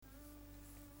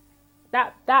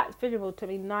That vision board took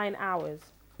me 9 hours.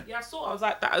 Yeah, I saw. I was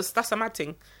like, that's a mad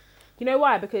thing. You know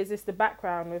why? Because it's the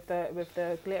background with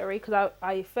the glittery. Because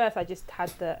I just had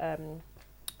the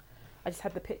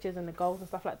pictures and the goals and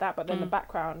stuff like that. But then the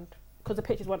background, because the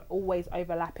pictures weren't always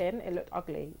overlapping, it looked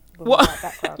ugly. With that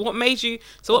background. What made you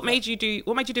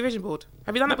do vision board?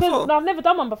 Have you done that before? No, I've never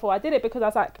done one before. I did it because I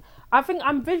was like, I think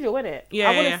I'm visual, innit? Yeah,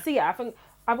 I want to see it. I think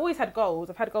I've always had goals.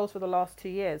 I've had goals for the last 2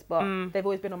 years, but they've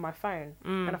always been on my phone.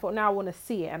 And I thought, now I want to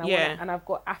see it, and and I've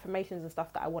got affirmations and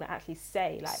stuff that I want to actually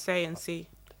say and see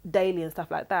daily and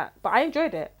stuff like that. But I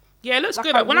enjoyed it. Yeah, it looks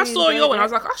good. Like, when I saw your one, I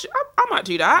was like, I might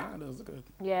do that. That was good.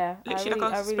 Yeah, Literally,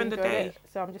 I really spend a day. it.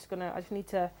 So I just need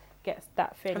to get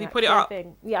that thing. Have you put it up?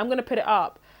 Yeah, I'm gonna put it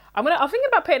up. I'm thinking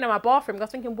about putting it in my bathroom. I was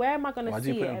thinking, where am I gonna see it? Why do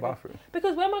you put it in the bathroom?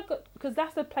 Because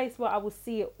that's the place where I will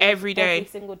see it every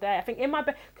single day. I think in my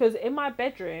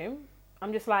bedroom,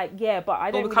 I'm just like, but I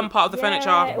don't. It'll become part of the furniture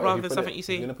rather than something you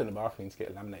see. You're gonna put it in the bathroom to get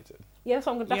it laminated. Yeah, that's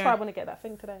why I want to get that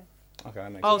thing today. Okay,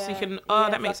 that makes sense. sense. So you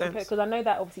can. That makes sense. Because I know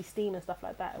that obviously steam and stuff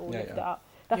like that will lift it up.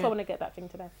 That's why I want to get that thing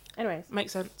today. Anyways,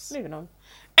 makes sense. Moving on.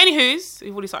 Anywho's,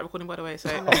 we've already started recording, by the way. So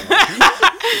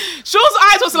Sean's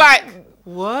eyes was like,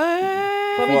 what?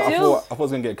 I thought I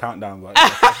was gonna get a countdown, but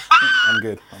I'm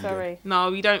good. Sorry. Good.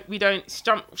 No, we don't.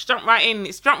 Jump right in.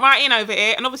 It's jump right in over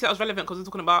here, and obviously that was relevant because we're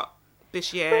talking about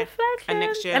this year and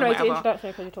next year. Anyway, and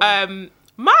introduction because you're talking.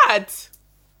 Mad.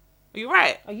 Are you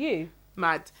right? Are you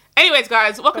mad? Anyways,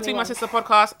 guys, welcome to My Sister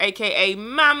Podcast, aka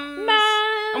Mams.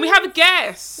 And we have a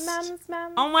guest.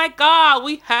 Mams. Oh my God,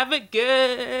 we have a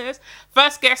guest.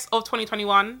 First guest of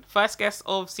 2021. First guest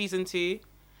of season 2.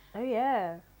 Oh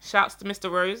yeah. Shouts to Mr.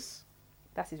 Rose.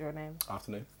 That's his real name.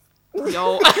 Afternoon.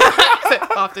 Yo.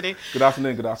 Afternoon. Good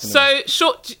afternoon. So,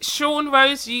 Sean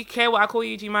Rose, do you care what I call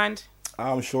you? Do you mind?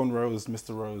 I'm Sean Rose,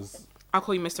 Mr. Rose. I'll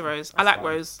call you Mr. Rose. I like fine.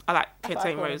 Rose. I like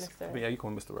saying Rose. But yeah, you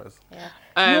call him Mr. Rose. Yeah.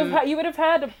 You would have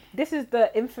heard this is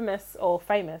the infamous or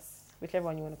famous, whichever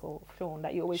one you want to call Sean,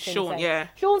 that you always Sean, say. yeah.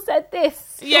 Sean said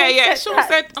this. Sean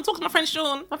said, I'm talking to my friend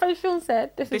Sean. My friend Sean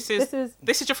said, this is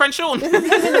your friend Sean. This is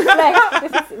him in the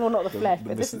flesh. Well, not the flesh,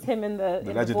 but this is him in the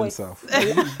legend voice. himself.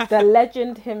 The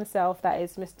legend himself, that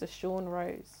is Mr. Sean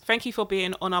Rose. Thank you for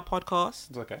being on our podcast.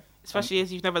 It's okay. Especially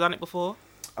as you've never done it before.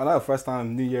 I know, first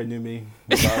time, new year, new me,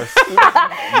 new virus,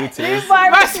 new tears. New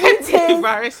virus,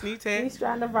 new tears. New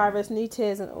strand of virus, new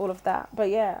tears and all of that. But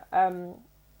yeah,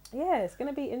 it's going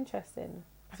to be interesting.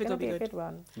 I think it'll be a good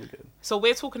one. Good. So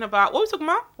we're talking about, what are we talking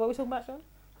about? What are we talking about, Sean?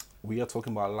 We are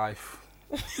talking about life.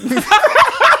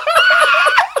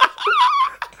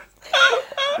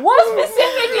 What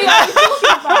specifically are you talking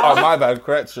about? Oh, my bad,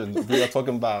 correction. We're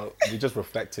just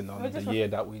reflecting on the year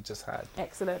that we just had.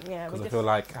 Excellent, yeah. Because I feel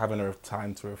like having a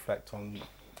time to reflect on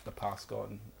the past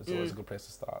gone is always a good place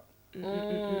to start.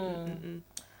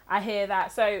 I hear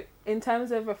that. So in terms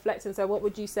of reflecting, so what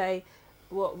would you say,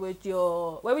 where would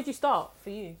you start for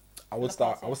you? I would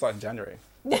start in January.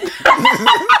 You're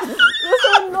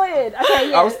so annoyed.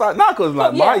 Okay, yeah. I would start, because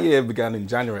my year began in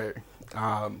January.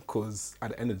 Because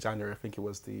at the end of January, I think it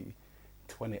was the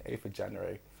 28th of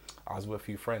January, I was with a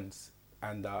few friends,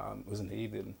 and it was in the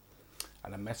evening,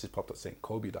 and a message popped up saying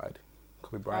Kobe Bryant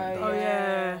died. Oh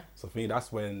yeah. So for me, that's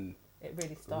when it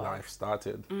really started. Life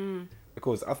started.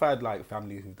 Because I've had like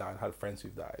family who've died, had friends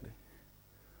who've died,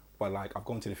 but like I've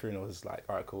gone to the funeral, it's like,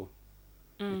 all right, cool.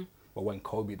 But when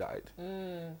Kobe died,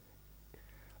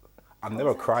 I've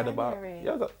never cried about.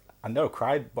 Yeah, I never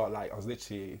cried, but like I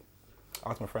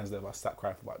asked my friends there, I sat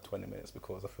crying for about 20 minutes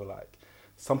because I feel like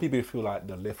some people feel like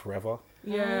they'll live forever.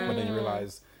 Yeah. But then you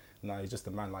realise, no, he's just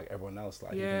a man like everyone else.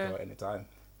 Like he can go at any time.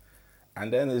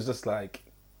 And then it's just like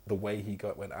the way he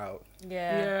went out.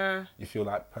 Yeah. You feel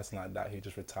like a person like that, he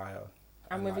just retire.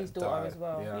 And with like, his daughter as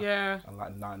well. Yeah. And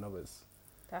like 9 others.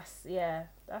 That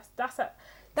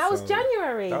was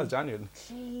January. That was January.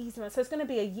 Jeez, man. So it's going to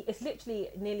be it's literally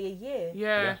nearly a year.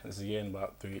 Yeah. It's a year in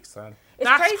about 3 weeks' time. It's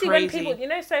crazy when people,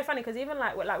 it's so funny because even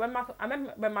like when I remember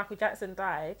when Michael Jackson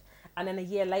died, and then a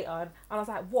year later, and I was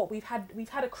like, what? We've had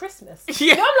a Christmas. Yeah.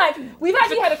 You know, I'm like, we've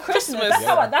actually had a Christmas. That's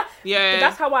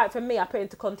how I for me, I put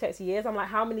into context years. I'm like,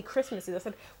 how many Christmases? I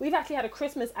said, we've actually had a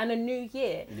Christmas and a New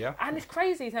Year. Yeah. And it's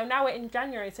crazy. So now we're in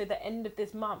January, so the end of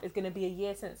this month is going to be a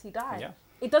year since he died. Yeah.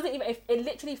 It doesn't even. It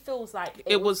literally feels like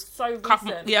it was so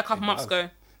recent. a couple months ago.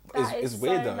 It's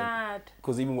weird though, mad.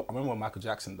 because I remember when Michael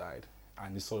Jackson died,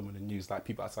 and you saw him in the news, like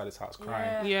people outside his house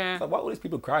crying. Yeah. It's like, why are all these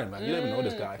people crying, man? You don't even know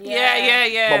this guy.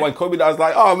 Yeah. But when Kobe died, I was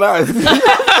like, oh man.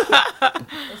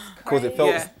 because it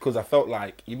felt because I felt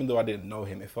like even though I didn't know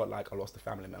him, it felt like I lost a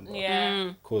family member.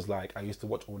 Yeah. Because like I used to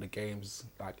watch all the games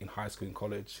like in high school and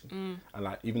college, and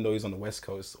like even though he's on the West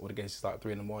Coast, all the games start at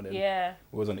 3 a.m. Yeah.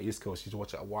 We was on the East Coast, you just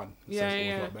watch it at 1. So Yeah,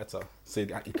 it was a lot better. So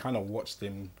you kind of watched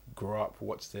him grow up,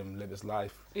 watched him live his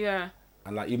life. Yeah.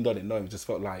 And like even though I didn't know him, it just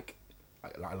felt like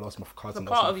I lost my cousin.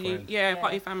 Part of my you, friend.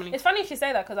 part of your family. It's funny you should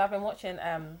say that because I've been watching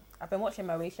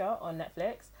Moesha on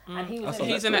Netflix, and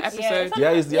he's in an episode. Yeah.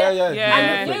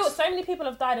 And you know what? So many people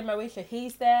have died in Moesha.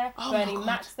 He's there. Bernie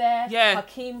Mac's there. Yeah.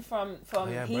 Hakeem from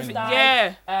he's Bernie.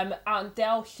 died. Yeah. Aunt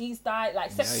Del, she's died.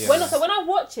 Like so, Yeah. when I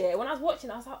watch it, when I was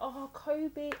watching, I was like, oh,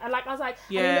 Kobe, and like I was like,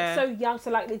 and he looked so young. So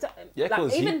like,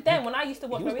 even then when I used to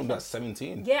watch he was Moesha, about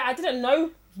 17. yeah, I didn't know.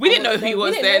 We didn't know who he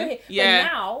was then. But Yeah.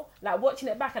 now, like watching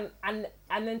it back and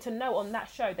then to know on that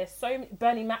show, there's so many,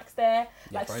 Bernie Mac's there,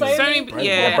 like so Bernie. many. Bernie-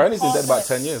 yeah. Bernie's been dead about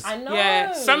 10 years. I know.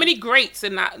 Yeah, so many greats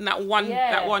in that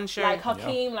one show. Like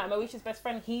Hakeem, like Moesha's best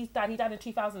friend, he died in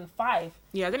 2005.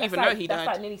 Yeah, I didn't even That's know he died. That's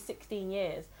like nearly 16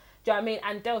 years. Do you know what I mean?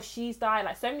 And Del, she's died.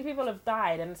 Like so many people have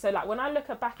died, and so like when I look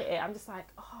back at it, I'm just like,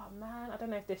 oh man, I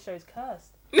don't know if this show's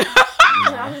cursed.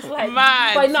 I'm just like,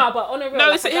 Man. but on a real. No,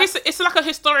 like, it's like a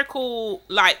historical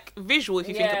like visual if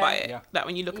you think about it. Yeah. Like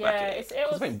when you look back at it. it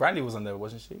was. I think Brandy was on there,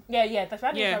 wasn't she? Yeah, that's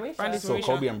Brandy. Yeah, Moesha. Brandy's So Moesha.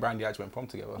 Kobe and Brandy actually went prom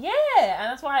together. Yeah,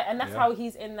 and that's how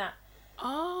he's in that.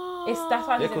 Oh. That's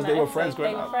why he's in because that they were episode. friends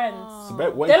growing They were up. friends.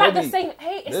 So when They're Kobe, like the same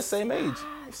age. They're the same age.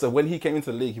 So when he came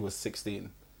into the league, he was 16.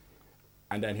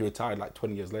 And then he retired like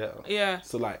 20 years later. Yeah.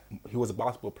 So like he was a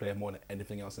basketball player more than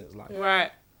anything else in his life.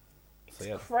 Right. So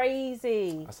yeah,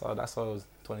 Crazy. that's how it was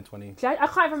 2020. See, I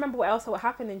can't remember what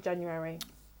happened in January.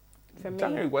 For me.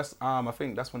 January West, I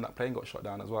think that's when that plane got shot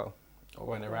down as well, or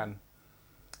when Iran.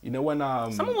 You know when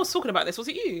Someone was talking about this. Was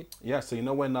it you? Yeah, so you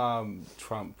know when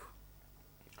Trump,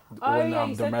 Oh, when yeah,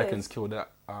 you the said Americans this. killed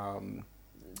that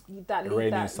That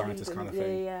Iranian scientist kind of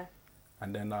thing. Yeah.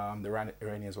 And then the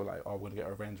Iranians were like, "Oh, we'll get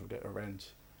revenge."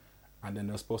 And then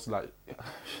they're supposed to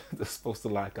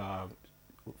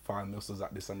find missiles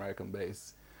at this American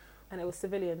base. And it was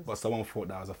civilians. But someone thought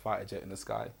that was a fighter jet in the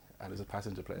sky, and there's a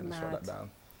passenger plane and shot that down.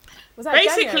 Was that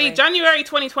Basically, January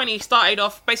 2020 started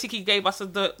off. Basically, gave us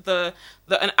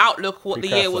an outlook what the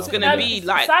year was going to be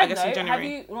like. Side I guess note, in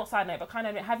January. not side note, but kind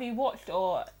of, have you watched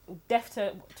or Deaf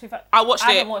to? I watched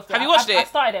it. Haven't watched it. Have you watched I it?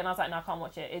 started it and I was like, no, I can't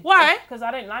watch it. Why? Because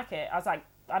I didn't like it. I was like,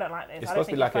 I don't like this. It's I don't supposed to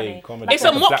think be like funny. a comedy. It's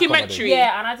a black mockumentary. comedy.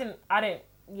 Yeah, and I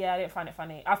didn't find it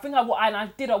funny. I think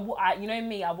you know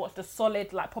me, I watched a solid,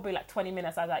 probably 20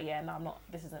 minutes. I was like, yeah, no, I'm not,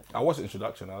 this isn't. I watched the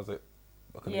introduction. I was like,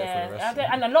 I couldn't get through the Yeah, rest.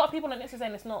 and a lot of people on this are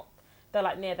saying it's not. They're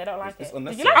like, they don't like It's it. Did you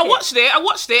unnecessary. like I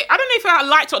watched it. I don't know if I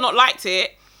liked it or not liked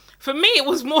it. For me, it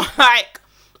was more like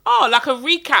a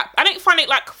recap. I didn't find it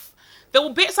there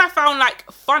were bits I found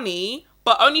funny,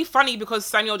 but only funny because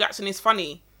Samuel Jackson is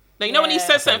funny. Like, you know when he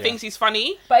says certain things, he's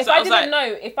funny. But if So I was didn't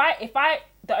know, if I,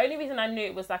 the only reason I knew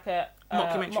it was like a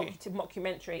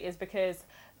mockumentary is because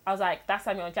I was like, that's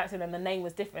Samuel Jackson, and the name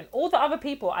was different. All the other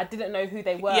people, I didn't know who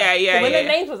they were. Yeah. So when the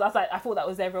names was, I was like, I thought that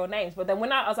was their real names. But then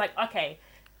when I was like, okay,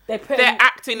 they're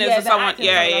acting as someone.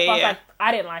 Yeah. I was like,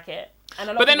 I didn't like it. And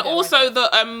a lot But of then people also didn't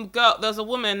like the girl, there's a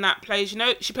woman that plays.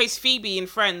 She plays Phoebe in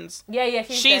Friends. Yeah,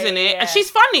 She's in it, and she's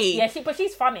funny. Yeah, but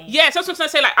she's funny. Yeah, so that's what I'm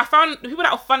trying to say. I found the people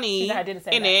that were funny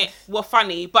in it were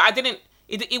funny, but I didn't.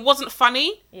 It wasn't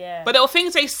funny. Yeah. But there were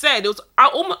things they said. It was. I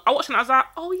watched it and I was like,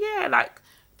 oh yeah,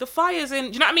 the fires in.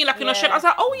 Do you know what I mean? In Australia, I was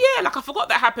like, oh yeah, I forgot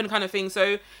that happened, kind of thing.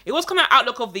 So it was kind of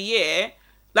outlook of the year.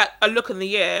 A look in the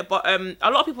year, but a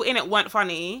lot of people in it weren't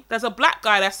funny. There's a black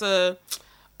guy that's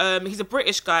he's a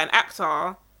British guy, an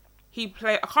actor. He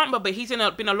played, I can't remember, but he's been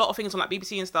a lot of things on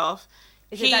BBC and stuff.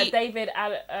 Is it like David?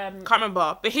 Can't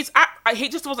remember, but he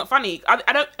just wasn't funny.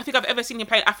 I don't think I've ever seen him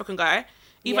play an African guy,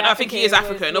 even though I think he is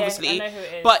African, obviously. I know who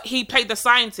it is. But he played the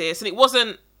scientist, and it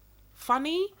wasn't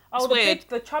funny. Oh, it's weird.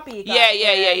 The chubby guy.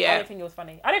 Yeah. I don't think it was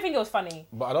funny.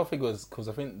 But I don't think it was because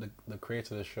I think the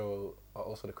creator of the show are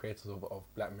also the creators of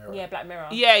Black Mirror. Yeah, Black Mirror.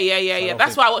 Yeah.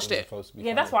 That's why I watched it.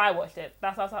 Yeah, that's why I watched it.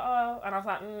 That's why I was like, oh, and I was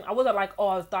like, I wasn't like, I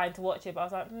was dying to watch it, but I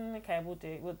was like, okay,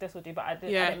 this will do. But I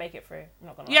didn't make it through. I'm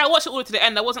not gonna lie. Yeah, I watched it all to the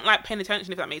end. I wasn't paying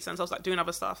attention, if that made sense. I was doing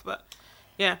other stuff, but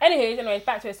yeah. Anyways,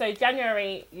 back to it. So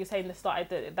January, you're saying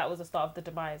that was the start of the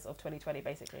demise of 2020,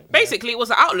 basically. Basically, it was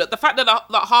the outlook. The fact that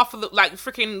half of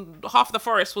the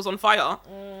forest was on fire.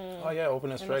 Oh yeah, over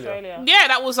in Australia. Yeah,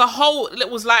 that was a whole. It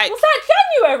was like. Was that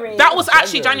January? That was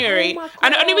actually January, oh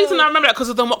and the only reason I remember that because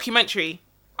of the mockumentary.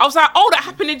 I was like, oh, that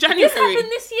happened in January. This happened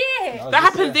this year. That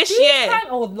happened this year.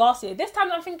 Last year. This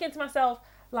time, I'm thinking to myself,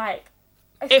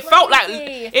 It felt like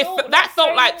that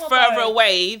felt like further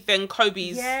away than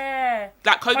Kobe's. Yeah,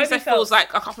 like Kobe's death feels like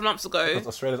a couple of months ago. Because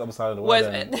Australia's other side of the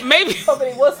world. Maybe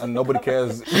probably was, and nobody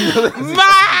cares.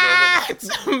 Mad.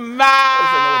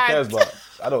 Nobody cares, but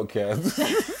I don't care.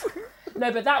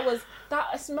 No, but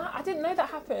that's mad. I didn't know that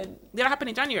happened. Did that happen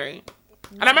in January?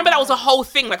 And I remember that was a whole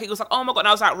thing. Like, it was like, oh my God. And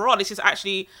I was like, raw, this is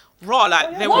actually raw. Like,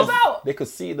 they could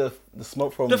see the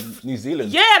smoke from New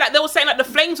Zealand. Yeah, like they were saying like the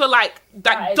flames were like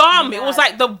dumb. It was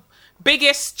like the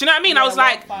biggest. Do you know what I mean? I was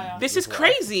like, this is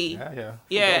crazy.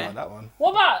 Yeah. About that one.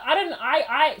 What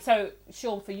about, so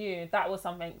Sean, for you, that was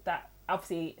something that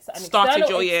obviously an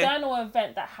external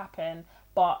event that happened,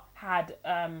 but had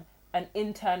an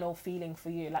internal feeling for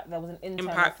you. Like there was an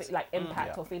internal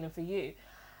impact or feeling for you.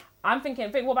 I'm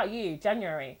thinking, Vic, what about you?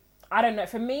 January? I don't know.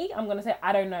 For me, I'm going to say,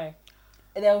 I don't know.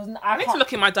 I need to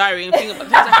look in my diary and think about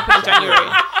things that happened in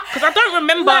January. Because I don't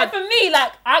remember. Like, for me,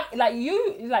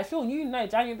 Sean, you know,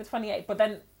 January the 28th, but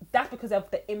then that's because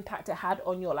of the impact it had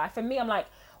on your life. For me, I'm like,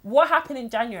 what happened in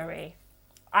January?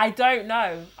 I don't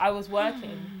know. I was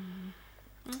working.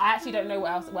 I actually don't know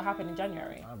what happened in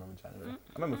January. I remember January.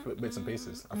 I remember bits and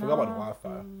pieces. I forgot about the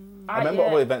wildfire. I remember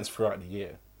all the events throughout the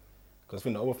year. Because I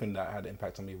think the other thing that had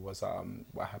impact on me was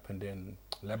what happened in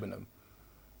Lebanon,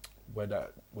 where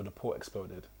the port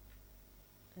exploded.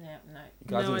 Yeah, no. You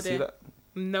guys didn't see that?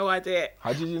 No idea.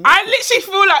 How did you know? I literally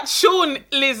feel like Sean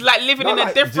is like living in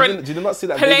a different Did you not see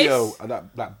that place? video of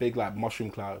that big like mushroom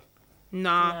cloud?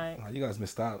 Nah. No. You guys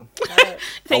missed out.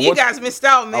 You guys missed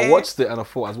out, man. I watched it and I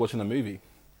thought I was watching a movie.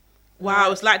 Wow, it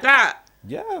was like that?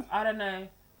 Yeah. I don't know.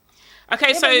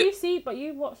 Okay, so but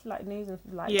you watch like news and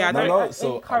like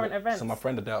current events. So my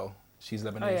friend Adele, she's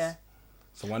Lebanese. Oh yeah.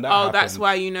 So when that happened, that's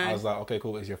why you know. I was like, okay,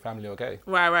 cool. Is your family okay?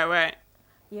 Right.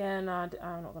 Yeah, no,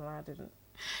 I'm not gonna lie, I didn't.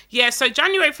 Yeah, so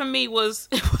January for me was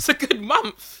a good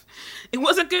month. It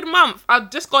was a good month. I've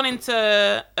just gone into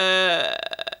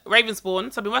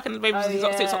Ravensbourne, so I've been working in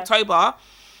Ravensbourne since October.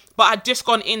 But I'd just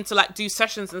gone in to like do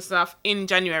sessions and stuff in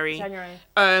January. So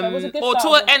it was a good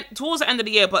towards the end of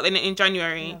the year, but then in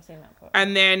January.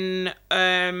 And then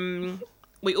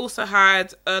we also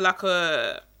had like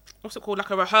a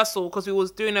rehearsal because we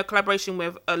was doing a collaboration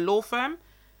with a law firm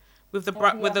with the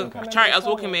charity I was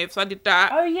working with. So I did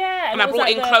that. Oh yeah, and I brought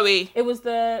in Chloe. It was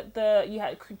the you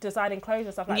had designing clothes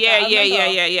and stuff like that.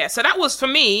 Yeah. So that was for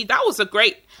me. That was a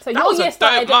great. So that was a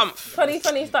dope month.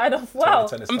 2020 started off well.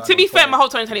 To be fair, my whole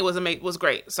 2020 was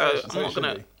great. So I'm not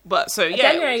gonna. But so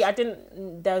yeah. January, I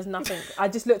didn't. There was nothing. I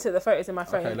just looked at the photos in my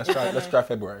phone. Okay, let's try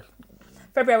February.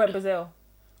 February I went Brazil.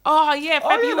 Oh yeah,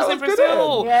 February was in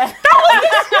Brazil. Yeah.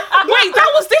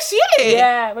 That was this year.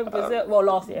 Yeah, I went Brazil. Well,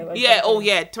 last year. Yeah.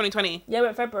 2020. Yeah, I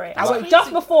went February. I went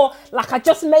just before. Like I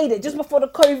just made it just before the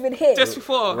COVID hit. Just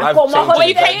before. I got my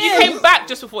holiday. You came back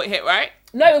just before it hit, right?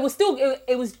 No, it was still.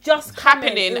 It was just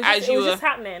happening It was just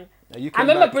happening. Yeah, I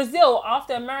remember Brazil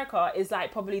after America is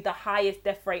like probably the highest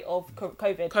death rate of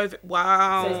COVID.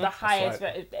 Wow. So it's the highest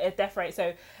death rate.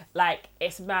 So like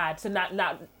it's mad. So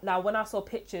now when I saw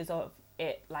pictures of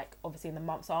it, like obviously in the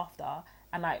months after,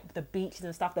 and like the beaches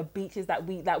and stuff, the beaches that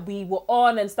we were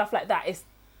on and stuff like that, it's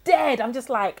dead. I'm just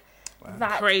like,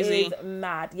 that crazy. Is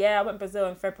mad. Yeah, I went Brazil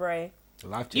in February.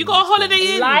 You got a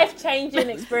holiday in. Life-changing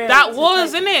experience. That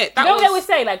was, isn't it? You know what they always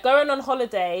say? Like, going on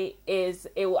holiday it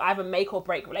will either make or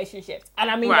break relationships. And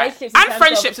I mean, relationships and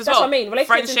friendships as well. That's what I mean.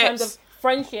 Relationships in terms of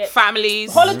friendship,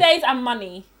 families, holidays, and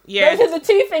money. Yeah, those are the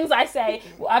two things I say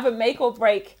will either make or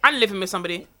break. And living with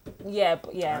somebody. Yeah,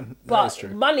 but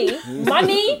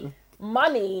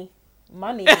money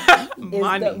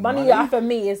for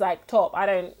me is like top. I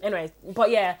don't. Anyways,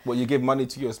 but yeah. Well, you give money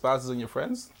to your spouses and your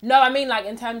friends? No, I mean like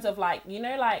in terms of like, you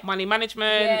know, like money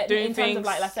management, doing in things. Terms of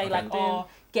like, let's say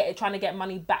trying to get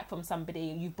money back from somebody.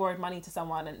 You've borrowed money to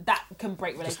someone, and that can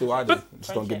break relationships. Just do I do.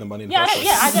 Just don't give them money.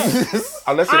 I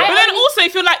don't. But then also,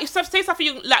 if you're like, if say stuff for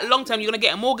you like long term, you're gonna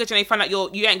get a mortgage, and they find out you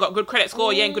ain't got good credit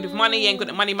score, you ain't good with money, you ain't good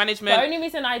at money management. The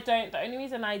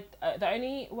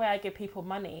only way I give people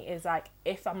money is like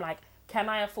if I'm like, can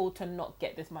I afford to not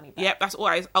get this money back? Yep, that's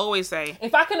what I always say.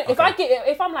 If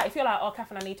you're like, oh,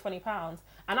 Catherine, I need £20,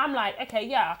 and I'm like, okay,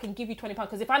 yeah, I can give you £20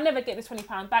 because if I never get this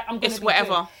 £20 back, I'm gonna be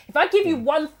whatever. Good. If I give you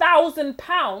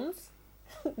 £1,000,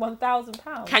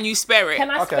 £1,000, can you spare it?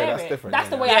 Can I spare that's it? Different, that's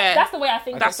the way. That's the way I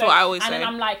think. That's what I always say. And then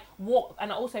I'm like, what?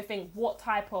 And I also think, what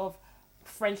type of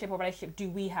friendship or relationship do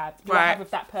we have? Do I have with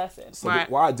that person? So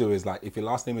what I do is like, if your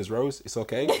last name is Rose, it's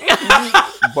okay.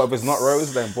 But if it's not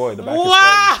Rose, then boy, the back is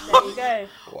crazy. There you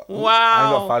go.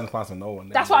 Wow. I ain't got £1,000 for no one.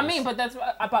 That's what I mean. But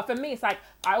for me, it's like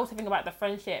I also think about the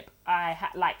friendship I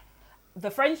had. Like the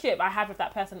friendship I had with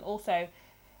that person also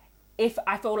if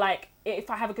I feel like if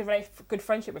I have a good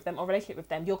friendship with them or relationship with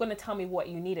them, you're going to tell me what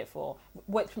you need it for,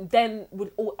 which then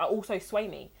would also sway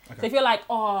me. Okay. So if you're like,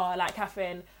 oh, like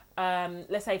Catherine,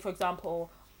 let's say for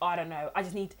example, I don't know, I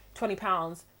just need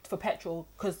 £20 for petrol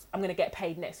because I'm going to get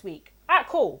paid next week.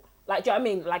 Cool. Like, do you know what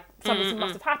I mean? Like, something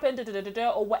must have happened,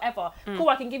 or whatever. Cool,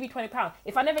 I can give you £20.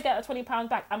 If I never get that £20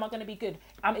 back, am I going to be good?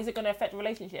 Is it going to affect the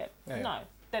relationship? Yeah. No.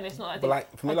 Then it's not. But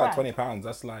like, for me, like £20,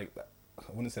 that's like,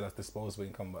 I wouldn't say that's disposable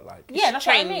income, but like... Yeah, that's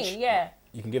change. What I mean, yeah.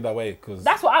 You can give that away because...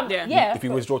 That's what I'm... Yeah. If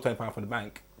you withdraw £20 from the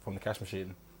bank, from the cash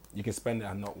machine, you can spend it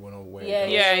and not run away.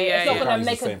 Yeah. It's not going to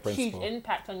make a huge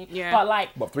impact on you. Yeah. But like...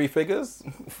 What, 3 figures?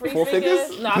 4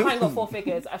 figures? No, I haven't got 4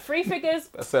 figures. 3 figures...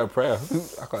 Let's say a prayer.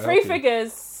 3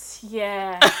 figures,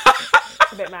 yeah.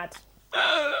 It's a bit mad.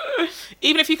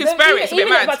 Even if you can spare it, it's a bit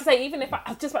mad.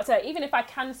 Even if I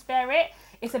can spare it,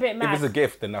 it's a bit mad. If it's a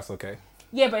gift, then that's okay.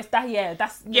 Yeah, but it's that. Yeah,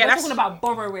 that's. Yeah, that's talking about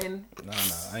borrowing. No,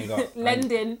 I ain't got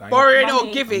lending, borrowing or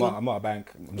giving. I'm not a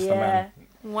bank. I'm just a man.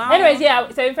 Wow. Anyways, yeah.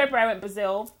 So in February I went to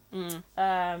Brazil.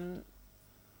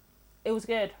 It was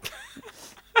good.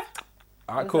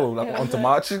 Alright, cool. On to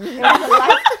March.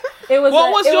 What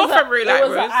was your February like,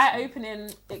 Rose? It was an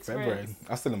eye-opening experience. February.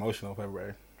 I'm still emotional.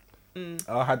 February.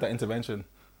 I had that intervention.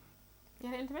 You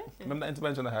had an intervention? Remember that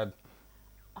intervention I had?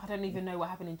 I don't even know what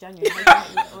happened in January.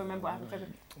 I remember what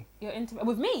happened in February.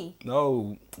 With me?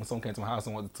 No. Someone came to my house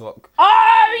and wanted to talk.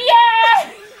 Oh,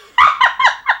 yeah!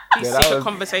 These secret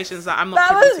conversations that I'm not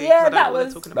privy to. Yeah, that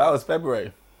was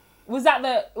February. Was that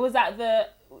the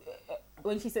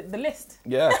when she said the list?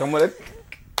 Yeah, come with it.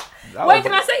 Wait,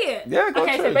 can I say it? Yeah, go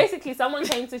Okay, so basically someone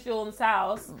came to Sean's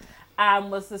house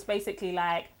and was just basically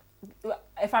like,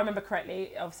 if I remember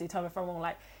correctly, obviously tell me if I'm wrong,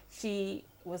 like she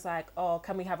was like, oh,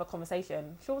 can we have a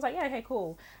conversation? Sean was like, yeah, okay,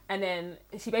 cool. And then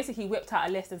she basically whipped out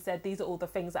a list and said, these are all the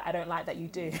things that I don't like that you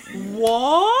do.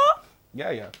 What?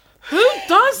 Yeah. Who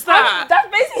does that? That's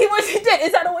basically what she did.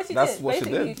 Is that not what she did? That's what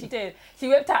she did. She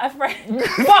whipped out a friend.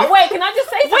 But wait, can I just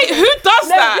say something? Wait, who does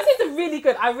that? This is really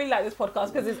good. I really like this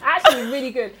podcast because it's actually really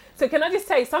good. So can I just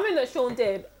say something that Sean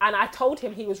did, and I told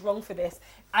him he was wrong for this,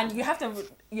 and you have to.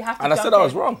 And I said I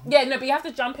was wrong. Yeah, no, but you have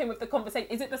to jump in with the conversation.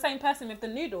 Is it the same person with the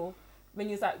noodle? When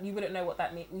you was like, you wouldn't know what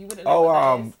that means. You wouldn't know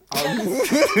what that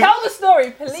is. Tell the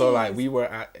story, please. So like, we were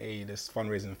at this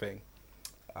fundraising thing.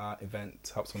 Event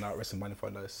to help someone out raising money for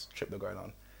this trip they're going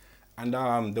on, and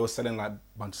they were selling like a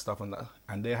bunch of stuff on that,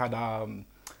 and they had a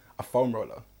foam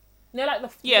roller. No, like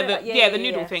the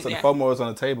noodle thing. So the foam roller was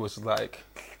on the table. She's like,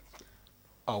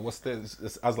 "Oh, what's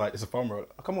this?" I was like, "It's a foam roller."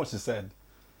 I come on, what she said,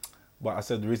 but I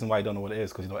said the reason why you don't know what it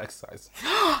is because you don't exercise.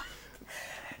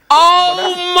 Oh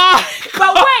my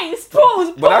God! But wait,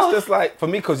 pause. But that's just like for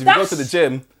me because if you go to the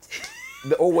gym.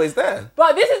 They're always there.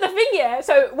 But this is the thing, yeah.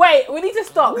 So wait, we need to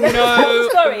stop. Let's tell the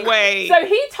story. Wait. So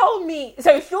he told me.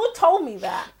 So Sean told me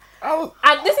that.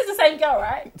 And this is the same girl,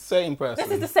 right? Same person.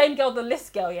 This is the same girl, the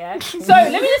list girl, yeah. So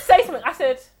let me just say something. I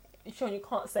said, Sean, you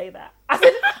can't say that. I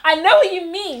said, I know what you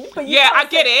mean, but you can't I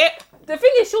get it. The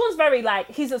thing is, Sean's very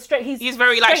like he's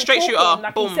very like straight shooter.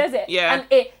 Like boom. He says it, yeah.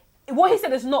 And what he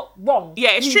said is not wrong.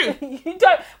 Yeah, it's true. You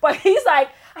don't. But he's like,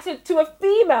 I said to a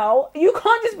female, you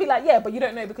can't just be like, yeah, but you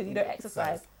don't know because you don't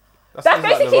exercise. That's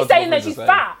basically like saying that she's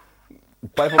fat.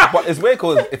 But it's weird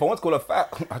because if I want to call her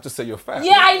fat, I just say you're fat.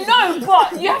 Yeah, I know,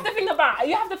 but you have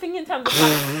to think in terms of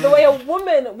like, the way a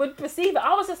woman would perceive it.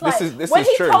 I was just like, when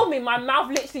he told me, my mouth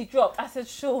literally dropped. I said,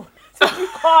 sure, you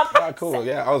can't. Yeah, cool.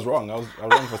 Yeah, I was wrong. I was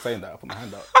wrong for saying that. I put my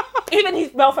hand up. Even his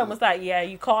girlfriend was like, yeah,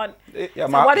 you can't. Yeah,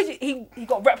 so why did you? He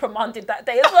got reprimanded that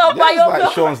day as well by your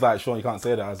girlfriend. Sean's like, Sean, you can't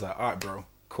say that. I was like, all right, bro,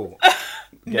 cool.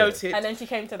 Noted. And then she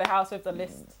came to the house with the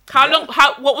list.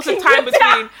 What was the time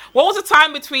between? What was the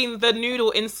time between the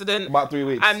noodle incident? About 3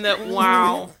 weeks. And the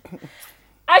wow.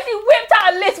 And she whipped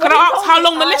out a list. Can I ask how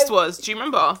long the list was? Do you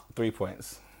remember? 3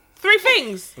 points. 3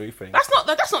 things. 3 things.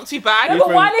 That's not too bad. No,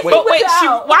 but why did she whip it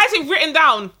out? Why is it written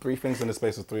down? 3 things in the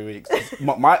space of 3 weeks.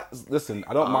 Listen,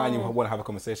 I don't mind you want to have a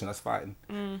conversation. That's fine.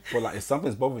 But like, if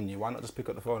something's bothering you, why not just pick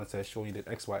up the phone and say, "Sure, you did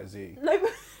X, Y, Z." No.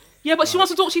 Yeah, but she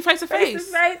wants to talk to you face to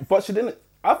face. But she didn't.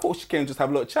 I thought she came just have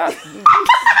a little chat.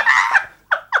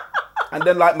 And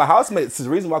then like my housemates, the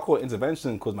reason why I call it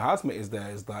intervention because my housemate is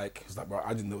there. He's like, bro,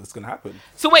 I didn't know this was gonna happen.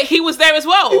 So wait, he was there as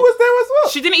well. He was there as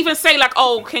well. She didn't even say like,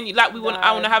 oh, can you like I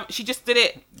want to have. She just did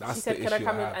it. That's she said, "Can I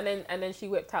come in?" And then she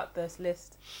whipped out this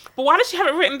list. But why did she have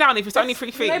it written down if it's only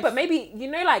 3 things? No, but maybe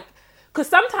like. Because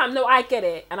sometimes, no, I get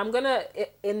it. And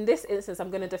in this instance,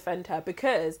 I'm going to defend her.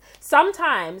 Because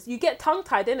sometimes you get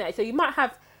tongue-tied, innit? So you might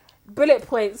have bullet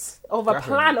points of a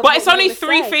plan. Of but it's only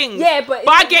 3 things. Yeah, but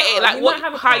I get it. Like,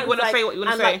 how you want to say what you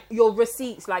want to say. Like, your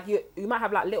receipts, like you might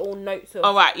have like little notes of.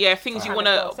 All right, yeah, things you want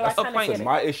to appoint. So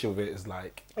my issue with it is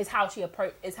like. Is how she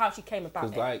came about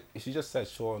it. Because like, if she just said,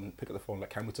 Sean, pick up the phone, like,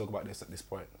 can we talk about this at this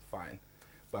point? Fine.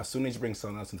 But as soon as you bring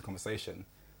someone else into the conversation,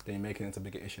 then you're making it into a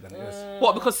bigger issue than it is.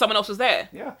 What? Because someone else was there?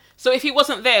 Yeah. So if he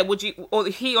wasn't there, would you, or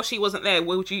if he or she wasn't there,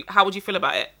 how would you feel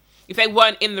about it? If they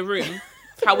weren't in the room,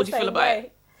 how would you feel about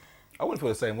it? I wouldn't feel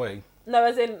the same way. No,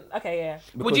 as in, okay, yeah.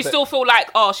 Because would you still feel like,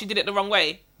 oh, she did it the wrong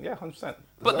way? Yeah, 100%.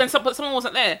 But then someone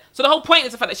wasn't there. So the whole point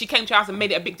is the fact that she came to your house and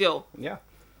made it a big deal. Yeah.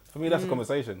 For me, that's a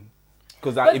conversation.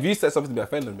 Because if you said something to be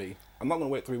offending me, I'm not going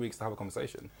to wait 3 weeks to have a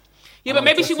conversation. Yeah, but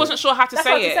maybe she wasn't sure how to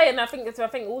say it. And I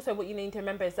think also what you need to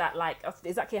remember is that, like,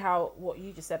 exactly how what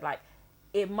you just said, like,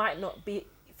 it might not be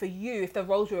for you if the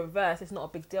roles were reversed. It's not a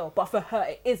big deal, but for her,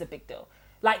 it is a big deal.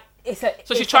 Like, so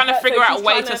she's trying to figure out a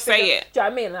way to say it. Do you know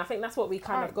what I mean? And I think that's what we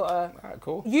kind of got to. Alright,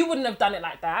 cool. You wouldn't have done it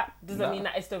like that.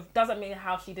 Doesn't mean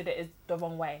how she did it is the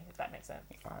wrong way. If that makes sense.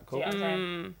 Alright, cool. Do you know what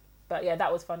I'm saying? But yeah,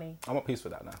 that was funny. I'm at peace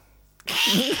with that now.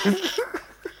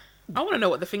 I want to know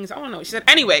what the things. I want to know what she said.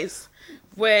 Anyways,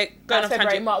 we're going on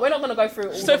tangent. We're not going to go through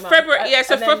all. So February,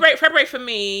 February for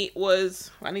me was.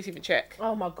 I need to even check.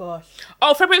 Oh my gosh.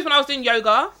 Oh, February was when I was doing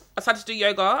yoga. I started to do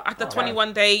yoga. I had the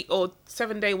 21-day or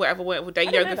 7-day, whatever day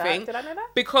yoga thing. Did I know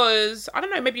that? Because I don't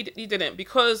know, maybe you didn't.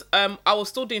 Because I was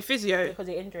still doing physio because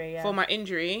of injury. Yeah. For my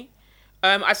injury.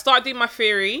 I started doing my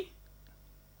theory.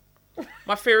 I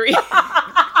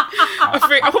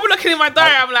probably looking in my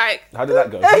diary. I'm like, how did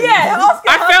that go?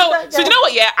 I felt. So do you know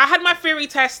what? Yeah, I had my theory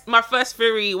test, my first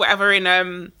theory, whatever. In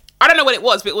I don't know what it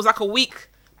was, but it was like a week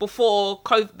before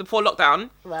COVID, before lockdown.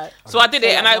 Right. So I did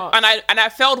it, and I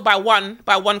failed by one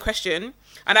question,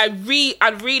 and I like, you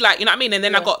know what I mean. And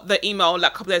then I got the email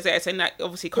like a couple of days later saying that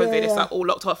obviously COVID is like all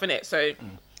locked off in it. So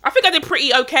I think I did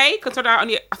pretty okay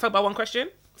considering I failed by one question.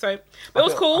 So but it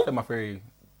was cool. I did my theory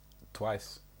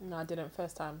twice. No, I didn't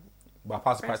first time. But I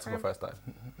passed the practical first time.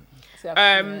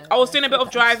 I was doing a bit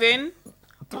of driving.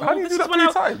 How do you do that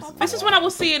 3 times? This is when I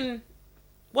was seeing,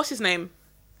 what's his name?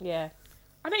 Yeah.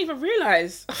 I didn't even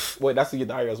realise. Wait, that's in your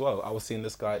diary as well. I was seeing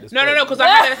this guy. No, because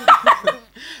I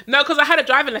had a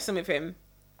driving lesson with him.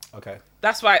 Okay.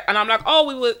 That's why, and I'm like, oh,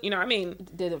 we were, you know what I mean?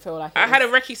 Didn't feel like it. I had a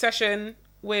Reiki session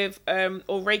with,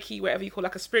 or Reiki, whatever you call,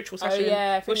 like a spiritual session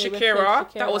with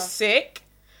Shakira. That was sick.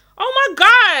 Oh my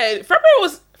God. February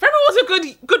was a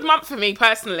good month for me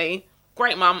personally.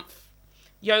 Great month.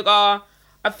 Yoga.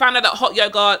 I found out that hot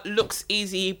yoga looks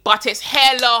easy, but it's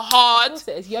hella hard.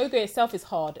 It's yoga itself is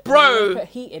hard. Bro, put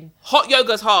heat in. Hot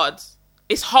yoga's hard.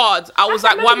 It's hard. I was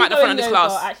like, why am I at the front of this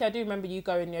class? Actually, I do remember you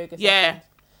going yoga. Yeah.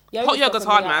 Hot yoga's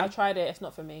hard, man. I tried it. It's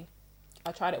not for me.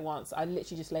 I tried it once. I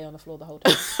literally just lay on the floor the whole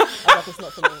time. I was like, it's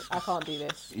not for me. I can't do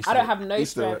this. I don't have no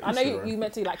strength. I know you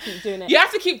meant to like keep doing it. You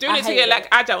have to keep doing it to get like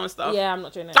agile and stuff. Yeah, I'm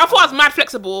not doing it. I thought I was mad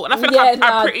flexible, and I feel like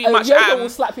I pretty much am. Will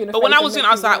slap you in the but when I was doing it,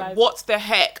 I was like, what the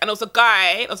heck? And there was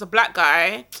a black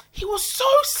guy. He was so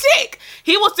sick.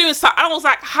 He was doing stuff. I was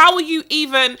like, how are you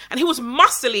even? And he was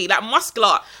muscly, like muscular.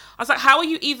 I was like, how are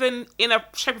you even in a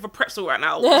shape of a pretzel right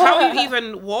now? How are you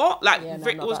even what? Like,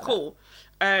 it was cool.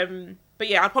 But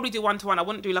yeah, I'd probably do 1-to-1. I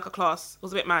wouldn't do like a class. I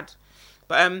was a bit mad.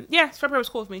 But yeah, February was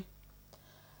cool with me.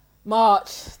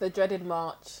 March, the dreaded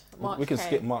March. We can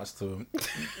skip March to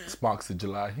Sparks to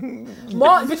July.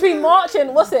 Between March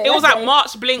and what's it? It was like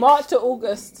March blink. March to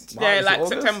August. Yeah, like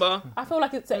August? September. I feel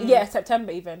like it's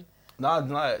September even.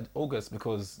 No, August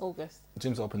because August.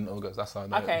 Gym's open in August. That's how I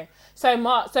know. Okay, so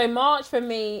March for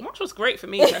me. March was great for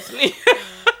me personally.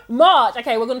 March.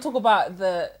 Okay, we're going to talk about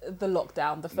the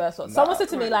lockdown, the first one. Someone said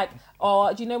to me like,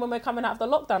 "Oh, do you know when we're coming out of the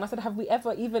lockdown?" I said, "Have we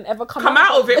ever come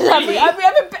out of it? Really? have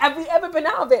we ever been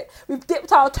out of it? We've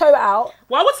dipped our toe out."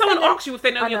 Why would someone ask you if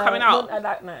they know you're coming out?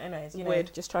 No, anyways,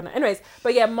 weird. Just trying to. Anyways,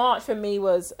 but yeah, March for me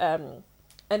was an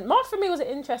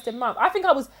interesting month. I think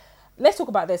I was. Let's talk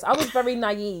about this. I was very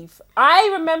naive. I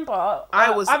remember.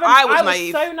 I was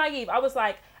naive. So naive. I was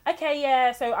like, okay,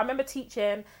 yeah. So I remember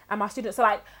teaching, and my students are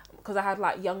like, because I had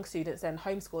like young students and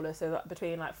homeschoolers, so like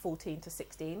between like 14 to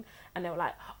 16, and they were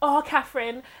like, "Oh,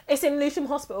 Catherine, it's in Lewisham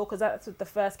Hospital," because that's the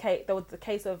first case. There was the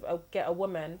case of a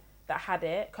woman that had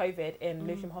COVID in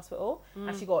Lewisham Hospital,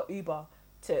 and she got Uber.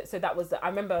 So that was I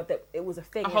remember that it was a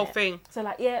thing. A whole thing. So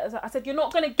like, yeah, I said, "You're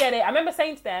not gonna get it." I remember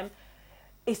saying to them,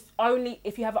 it's only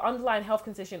if you have an underlying health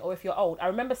condition or if you're old. I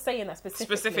remember saying that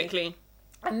specifically.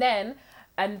 And then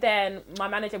And then my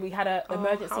manager, we had an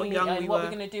emergency meeting on what we're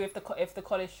going to do if the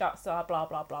college shuts, blah, blah,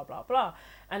 blah, blah, blah.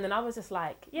 And then I was just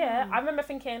like, I remember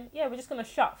thinking, we're just going to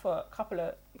shut for a couple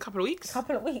of weeks,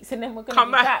 and then we're going to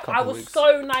be back. I was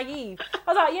so naive.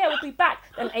 I was like, we'll be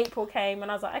back. Then April came,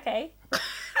 and I was like, okay.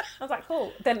 I was like,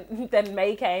 cool. Then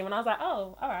May came, and I was like,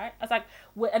 oh, all right. I was like,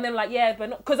 and then like, we're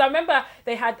not, because I remember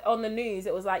they had on the news,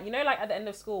 it was like, like at the end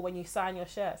of school when you sign your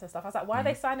shirts and stuff. I was like, why are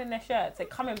they signing their shirts? They're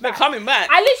coming back. I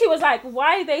literally was like,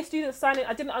 why are they students signing?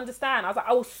 I didn't understand. I was like,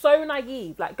 I was so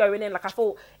naive, like going in, like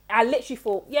I literally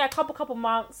thought, a couple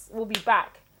months, we'll be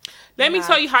back. Let me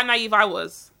tell you how naive I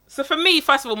was. So for me,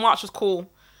 first of all, March was cool.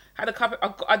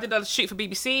 I did a shoot for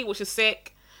BBC, which is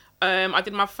sick. I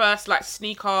did my first like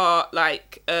sneaker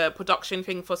production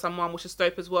thing for someone, which is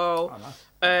dope as well. Oh,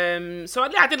 nice. So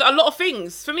I did a lot of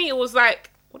things. For me, it was like,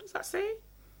 what does that say?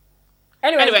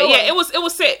 Anyway, it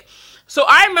was sick. So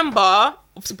I remember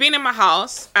being in my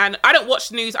house, and I don't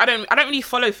watch news. I don't really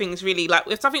follow things really. Like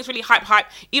if something's really hype,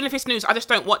 even if it's news, I just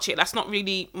don't watch it. That's not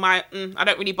really my. I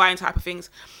don't really buy into type of things.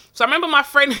 So I remember my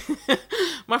friend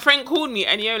called me,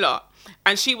 Eniola,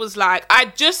 and she was like, I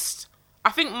just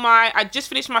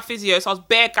finished my physio, so I was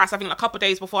bare gassed. I think like a couple of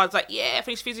days before, I was like, I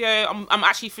finished physio. I'm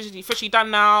actually officially done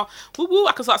now. Woo woo!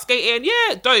 I can start skating.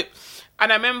 Yeah, dope.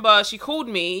 And I remember she called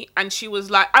me, and she was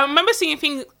like, I remember seeing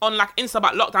things on like Insta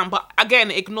about lockdown, but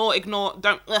again, ignore.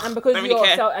 Don't. And because don't really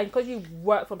care. And because you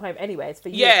work from home anyways, for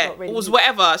you, it's not really. It was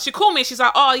whatever. She called me. She's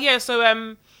like,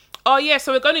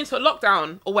 so we're going into a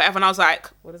lockdown or whatever. And I was like,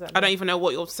 what does that mean? I don't even know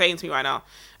what you're saying to me right now.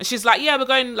 And she's like, we're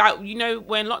going, like,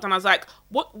 we're in lockdown. I was like,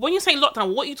 what? When you're saying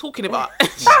lockdown, what are you talking about?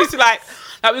 She's like,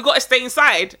 we've got to stay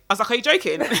inside. I was like, are you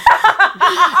joking?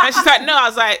 And she's like, no. I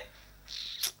was like,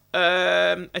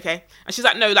 okay. And she's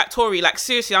like, no, like Tory, like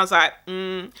seriously. I was like,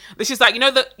 Then she's like,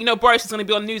 Boris is going to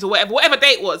be on news or whatever day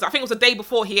it was. I think it was the day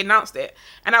before he announced it.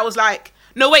 And I was like,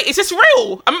 no, wait, is this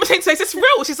real? I remember saying to her, is this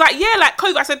real? She's like, yeah, like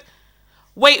COVID. I said,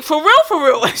 wait, for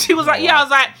real? And she was like, I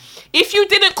was like, if you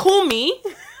didn't call me,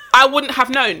 I wouldn't have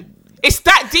known. It's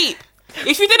that deep.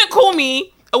 If you didn't call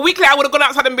me, a week later I would have gone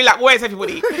outside and be like, where's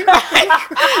everybody? Like,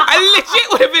 I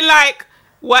legit would have been like,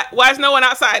 why is no one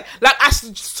outside? Like, I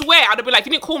swear, I'd have been like, if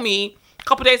you didn't call me, a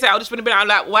couple of days later, I would just been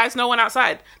like, why is no one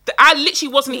outside? I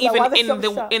literally wasn't even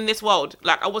in this world.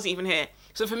 Like, I wasn't even here.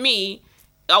 So for me,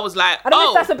 I was like, I don't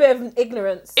know if that's a bit of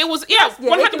ignorance. It was,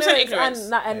 100% ignorance.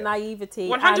 And naivety.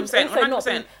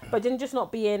 100%. But then just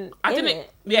not being in it.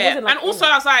 Yeah, and also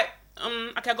I was like,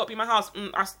 okay, I got to be in my house.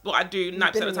 That's what I do 90%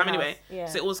 of the time anyway. Yeah.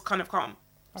 So it was kind of calm.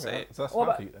 Okay, so that's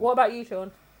what about you,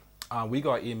 Sean? We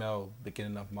got an email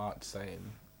beginning of March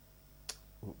saying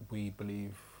we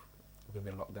believe we'll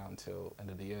be in lockdown till end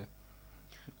of the year.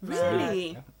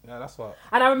 Really? So, yeah, that's what.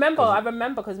 And I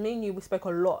remember because me and you, we spoke a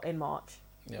lot in March.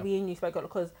 Yeah. Me and you spoke a lot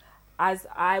because as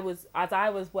I was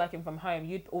working from home,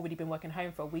 you'd already been working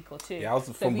home for a week or two. Yeah,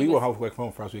 we were working from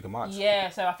home for first week of March. Yeah,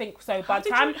 so I think so. How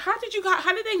did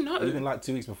they know? Even like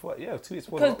 2 weeks before. Yeah, 2 weeks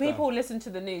before. Because people listen to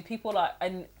the news. People are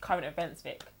in current events,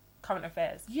 Vic. Current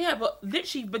affairs. Yeah, but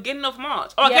literally beginning of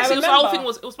March. Oh, I guess the whole thing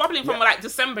was bubbling from like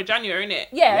December, January, innit?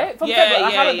 Yeah, from February. I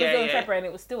had Brazil in February, and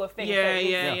it was still a thing.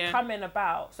 Yeah, coming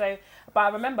about. So, but I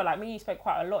remember like me and you spoke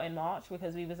quite a lot in March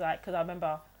because we was like, because I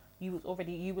remember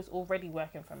you was already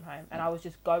working from home, and I was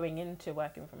just going into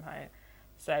working from home.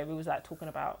 So we was like talking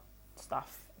about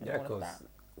stuff.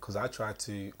 Because I tried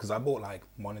to, because I bought like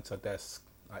monitor desk,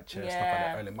 like chair stuff like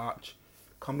that early March.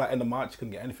 Come like end of March,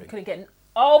 couldn't get anything.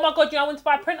 Oh my god! I went to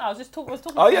buy a printer. I was talking.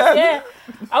 Oh yeah.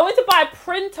 I went to buy a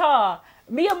printer.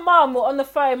 Me and Mum were on the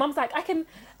phone. Mum's like, I can.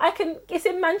 It's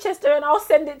in Manchester, and I'll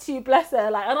send it to you. Bless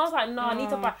her. Like, and I was like, no, I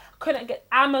need to buy. Couldn't get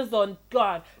Amazon.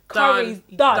 God, Curry's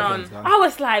done. I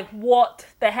was like, what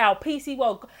the hell? PC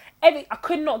World. I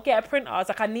could not get a printer. I was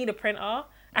like, I need a printer.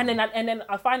 And then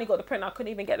I finally got the printer. I couldn't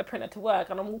even get the printer to work,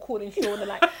 and I'm all calling Sean and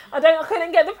like, I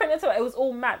couldn't get the printer to work. It was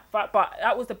all mad, but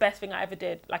that was the best thing I ever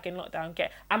did, like in lockdown.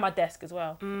 And my desk as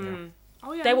well. Yeah.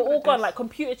 Oh yeah, they were all gone, like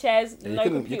computer chairs, no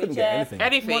computer chairs,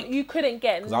 anything. You couldn't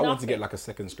get. Because I wanted to get like a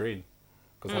second screen.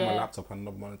 Because I have my laptop and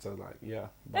another monitor, like,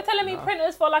 They're telling me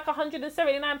printers for like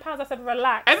 £179. I said,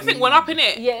 relax. Everything went up in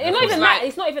it. Yeah, it's not even that.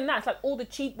 It's not even that. It's like all the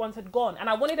cheap ones had gone. And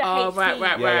I wanted a HP.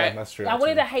 Right. Yeah, that's true. I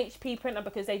wanted a HP printer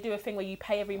because they do a thing where you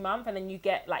pay every month and then you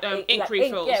get like ink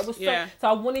refills. Yeah, it was so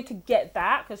I wanted to get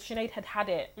that because Sinead had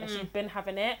it and she'd been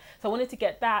having it. So I wanted to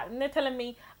get that. And they're telling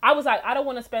me, I was like, I don't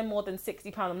want to spend more than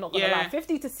 £60. I'm not going to lie.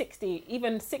 50 to 60,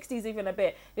 even 60 is even a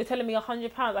bit. You're telling me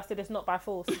 £100. I said, it's not by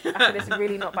force. I said, it's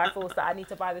really not by force that I need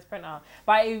to buy this printer.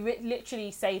 But it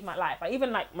literally saved my life. Like,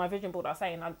 even like my vision board, I was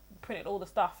saying, I printed all the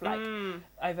stuff like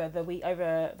over the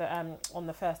on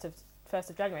the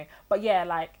 1st of January. But yeah,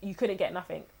 like you couldn't get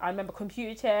nothing. I remember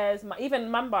computer chairs, my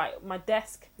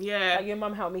desk. Yeah. Like your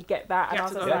mum helped me get that, and I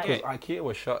was just like, because IKEA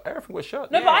was shut. Everything was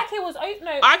shut. No, but IKEA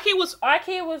was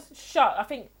IKEA was shut. I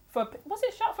think. Was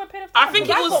it shut for a period of time? I think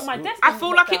it was. I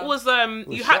feel like it was.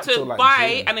 You had to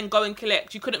buy and then go and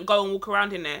collect. You couldn't go and walk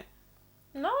around in there.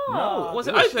 No. Was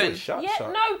it open? Shut.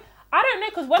 No. I don't know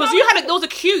because there was a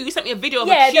queue. You sent me a video of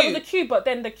a queue. Yeah, there was a queue, but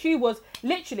then the queue was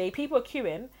literally people were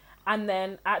queuing, and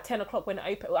then at 10 o'clock when it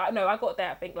opened, no, I got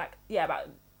there. I think about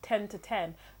 10 to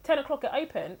 10. 10 o'clock it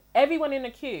opened. Everyone in the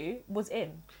queue was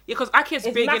in. Yeah, because IKEA's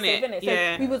big, massive, innit? So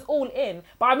yeah, we was all in.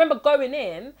 But I remember going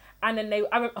in, and then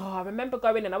I remember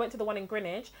going in. I went to the one in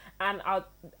Greenwich, and I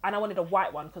wanted a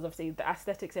white one because obviously the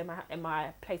aesthetics in my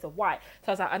place of white. So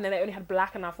I was like, and then they only had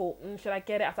black, and I thought, should I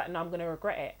get it? I was like, no, I'm gonna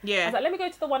regret it. Yeah. I was like, let me go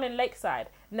to the one in Lakeside.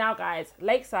 Now, guys,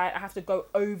 Lakeside, I have to go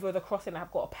over the crossing.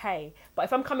 I've got to pay. But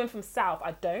if I'm coming from south,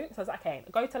 I don't. So I was like, okay,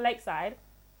 go to Lakeside.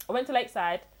 I went to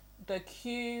Lakeside. The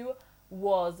queue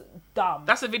was dumb.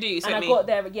 That's the video you sent me.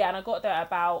 And I got there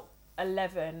about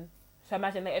 11. So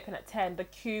imagine they open at 10. The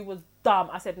queue was dumb.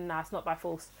 I said, nah, it's not by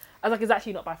force. I was like, it's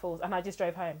actually not by force. And I just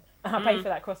drove home. And I paid for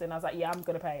that crossing. I was like, yeah, I'm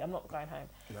going to pay. I'm not going home.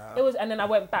 Nah. And then I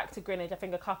went back to Greenwich. I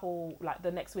think a couple, like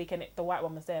the next week, and the white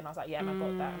one was there. And I was like, yeah, and I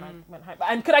got that. And I went home.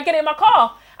 And could I get it in my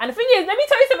car? And the thing is, let me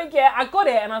tell you something, yeah, I got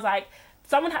it. And I was like,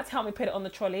 someone had to help me put it on the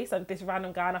trolley. So this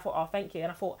random guy, and I thought, oh, thank you.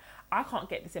 And I thought, I can't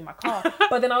get this in my car.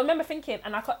 But then I remember thinking,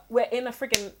 we're in a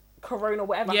frigging Corona,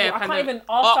 whatever. Yeah, I can't even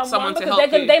ask someone because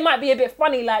they might be a bit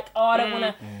funny. Like, oh, I don't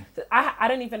want to. I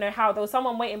don't even know how. There was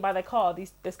someone waiting by their car.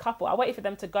 This couple. I waited for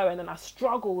them to go, and then I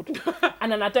struggled,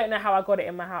 and then I don't know how I got it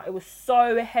in my house. It was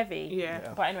so heavy.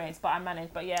 Yeah. But anyways, I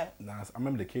managed. But yeah. Nice. I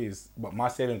remember the keys. But my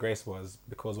saving grace was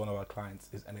because one of our clients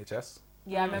is NHS.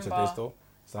 Yeah, I remember. It's a digital.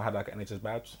 So I had like an NHS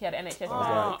badge. He had an NHS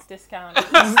badge discount.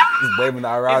 Just waving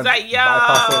that around. It's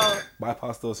like,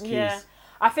 bypass those queues. Yeah.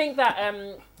 I think that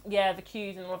the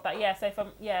queues and all of that. Yeah, so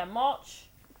from March,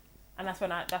 and that's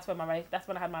when I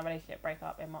had my relationship break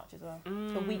up in March as well.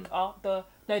 The week after,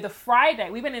 the Friday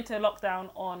we went into lockdown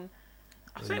on.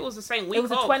 I think it was the same week. It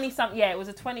was a 20-something. Yeah, it was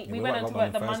a 20. Yeah, we went into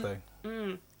work the Monday.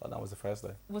 But that was the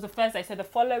Thursday. It was a Thursday, so the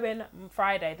following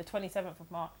Friday, the 27th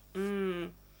of March.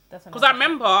 Because I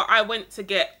remember I went to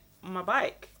get my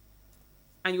bike,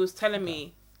 and you was telling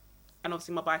me, and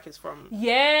obviously my bike is from.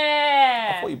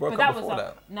 Yeah. I thought you broke up before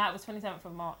that. No, it was 27th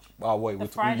of March. Oh wait, you were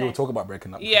talking about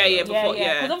breaking up. Yeah, before.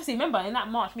 Because obviously, remember in that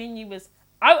March, me and you was.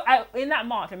 In that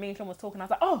March, and me and Sean was talking. I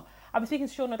was like, oh, I was speaking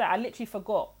to Sean that I literally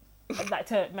forgot, like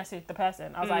to message the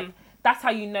person. I was like, that's how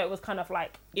you know it was kind of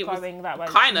like going that way.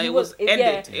 Kinda, it was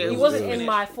ended. He wasn't in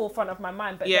my forefront of my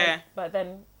mind, but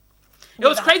then. It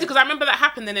was crazy because I remember that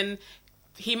happened, and then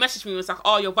he messaged me and was like,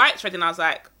 "Oh, your bike's ready," and I was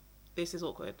like, "This is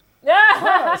awkward."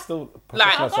 Yeah, still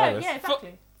professional service. Yeah,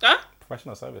 exactly.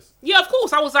 Professional service. Yeah, of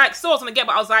course. I was like, still I was gonna get,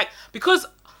 but I was like, because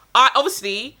I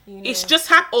obviously it's just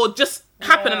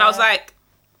happened, and I was like,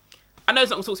 I know he's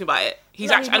not gonna talk to me about it. He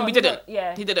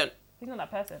didn't. He didn't. He's not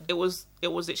that person. It was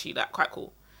literally like quite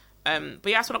cool. But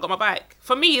yeah, that's when I got my bike.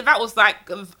 For me, that was like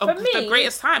the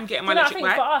greatest time getting my electric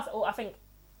bike. For us,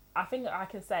 I think I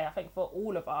can say, I think for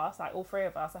all of us, like all three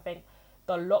of us, I think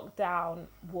the lockdown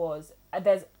was,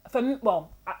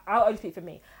 I'll only speak for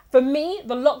me. For me,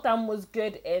 the lockdown was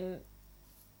good I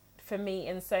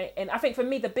think for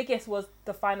me, the biggest was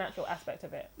the financial aspect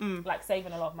of it. Like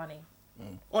saving a lot of money.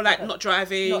 Or like not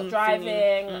driving.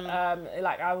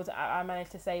 Like I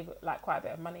managed to save like quite a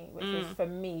bit of money, which was, for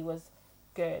me, was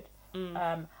good.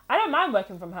 I don't mind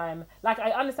working from home. Like,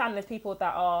 I understand there's people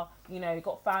that are,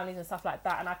 got families and stuff like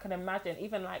that, and I can imagine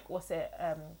even like,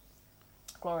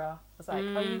 Gloria was like,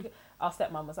 our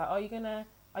stepmom was like,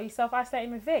 are you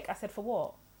self-isolating with Vic? I said, for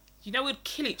what? We'd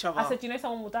kill each other. I said,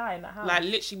 someone will die in that house. Like,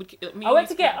 literally would kill me. I went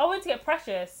to get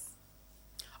Precious.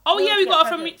 Oh yeah, we got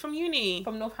her from uni.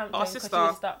 From Northampton. Our sister. She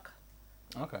was stuck.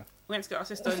 Okay. We went to get our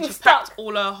sister, and she packed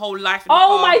all her whole life in the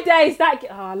car. my days!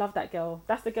 I love that girl.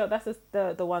 That's the girl. That's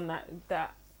the one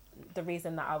that the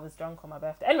reason that I was drunk on my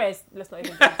birthday. Anyways, let's not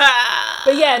even.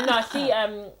 But yeah, no, she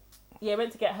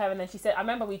went to get her, and then she said, I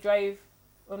remember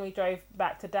when we drove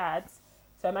back to Dad's.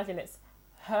 So imagine it's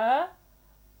her,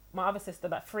 my other sister,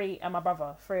 like three, and my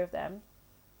brother, three of them,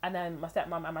 and then my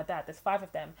stepmom and my dad. There's 5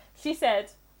 of them. She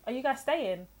said, "Are you guys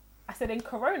staying?" I said, "In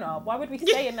Corona, why would we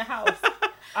stay in the house?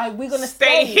 We're gonna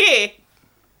stay here."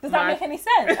 Does that make any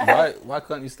sense? Why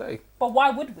can't you stay? But why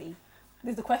would we?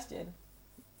 Is the question.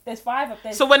 There's 5 of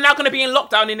them. So we're now going to be in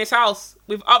lockdown in this house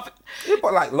with other. Yeah,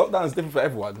 but like lockdown is different for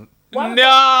everyone.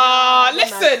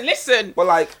 Listen. But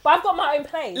I've got my own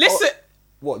place. Listen.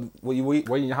 Were you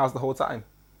in your house the whole time?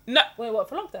 No. Wait, what,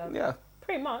 for lockdown? Yeah.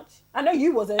 pretty much. I know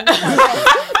you wasn't.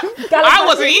 I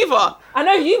wasn't either. I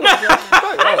know you wasn't.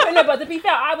 I don't know, but to be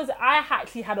fair, I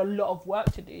actually had a lot of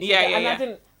work to do.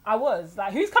 So I was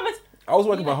like, who's coming? I was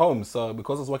working from home, so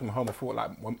because I was working from home, I thought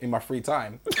like in my free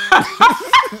time.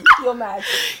 You're mad.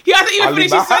 He hasn't even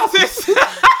finished his sentence.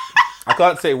 I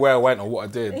can't say where I went or what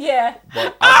I did. Yeah.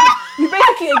 But you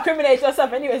basically incriminate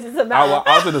yourself anyways. It's a matter.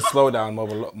 I was in a slowdown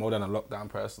more than a lockdown,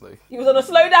 personally. You was on a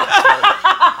slowdown?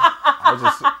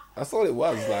 That's all it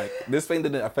was. Like, this thing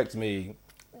didn't affect me.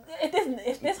 It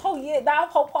didn't. This whole year, that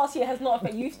whole past year has not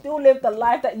affected you. Still live the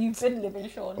life that you've been living,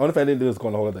 Sean. Only thing I didn't do was go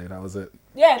on holiday. That was it.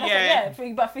 Yeah,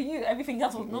 but for you, everything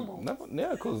else was normal.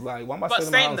 Because like, why am I staying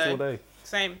in my house all day?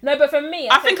 Same. No, but for me,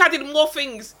 I think I did more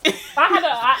things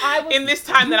I was, in this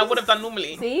time than I would have done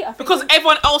normally. See, because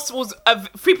everyone else was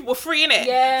people were free in it.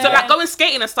 Yeah. So like going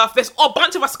skating and stuff. There's a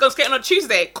bunch of us going skating on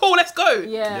Tuesday. Cool, let's go.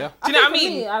 Yeah. Do you know what I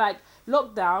mean? Me, I like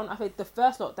lockdown. I think the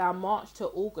first lockdown, March to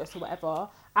August or whatever,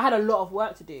 I had a lot of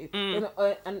work to do,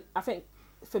 and I think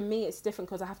for me it's different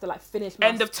because I have to like finish my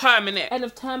end of term, innit? End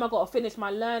of term, I got to finish my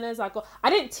learners. I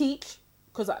didn't teach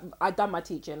because I done my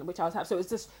teaching, which I was happy. So it was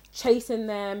just chasing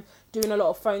them, doing a lot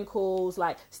of phone calls,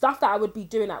 like stuff that I would be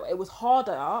doing. It was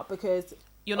harder because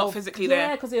you're not physically there.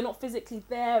 Yeah, because you're not physically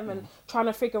there and trying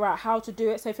to figure out how to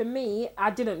do it. So for me, I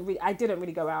didn't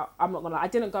really go out. I'm not gonna lie, I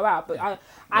didn't go out, but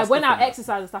I went out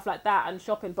exercise and stuff like that and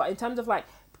shopping. But in terms of like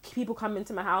people coming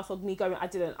to my house or me going, I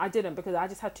didn't because I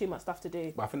just had too much stuff to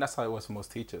do. But I think that's how it was for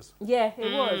most teachers. Yeah, it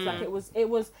was like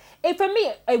it for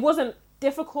me. It wasn't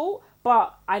difficult,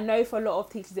 but I know for a lot of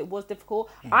teachers it was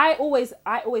difficult. I always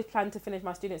planned to finish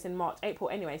my students in March, April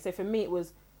anyway. So for me it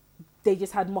was, they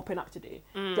just had mopping up to do. Do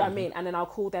you know what I mean? And then I'll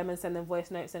call them and send them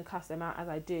voice notes and cuss them out as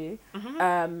I do.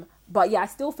 But yeah, I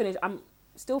still finished. I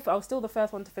was still the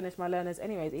first one to finish my learners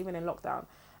anyways, even in lockdown.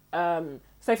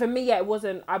 So for me, yeah, it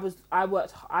wasn't. I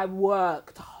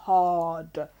worked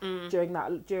hard during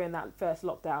that first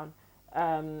lockdown.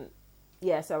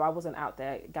 Yeah, so I wasn't out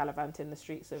there gallivanting the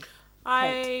streets of.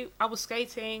 I was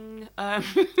skating.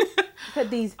 Look at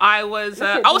these. I was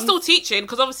still teaching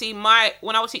because obviously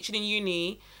when I was teaching in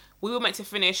uni, we were meant to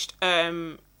finish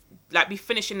be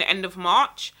finishing the end of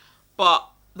March, but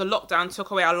the lockdown took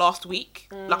away our last week,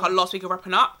 like our last week of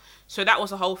wrapping up. So that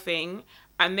was the whole thing.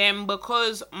 And then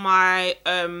because my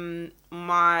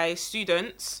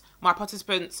students, my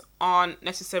participants aren't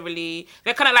necessarily,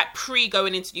 they're kind of like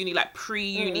going into uni, like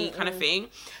pre-uni kind of thing.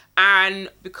 And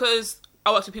because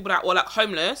I worked with people that were like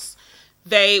homeless,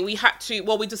 we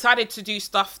decided to do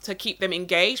stuff to keep them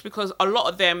engaged because a lot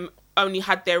of them only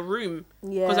had their room.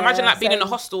 Yeah. Because imagine like being in a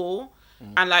hostel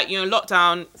and like,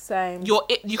 lockdown. Same.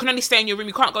 You can only stay in your room.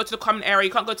 You can't go to the common area.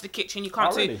 You can't go to the kitchen. You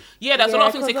can't really? There's a lot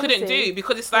of things they couldn't do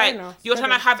because it's like you're trying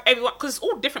to have everyone, because it's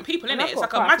all different people, innit? It's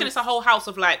like, imagine it's a whole house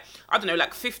of like, I don't know,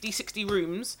 like 50, 60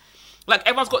 rooms. Like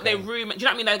everyone's got their room. Do you know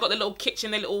what I mean? They've got their little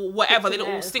kitchen, their little whatever, their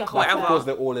little sink or whatever. Because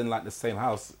they're all in like the same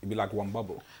house, it'd be like one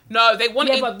bubble. No, they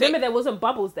wanted. Yeah, but remember there wasn't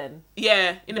bubbles then.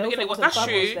 Yeah, in the beginning, that's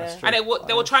true. And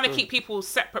they were trying to keep people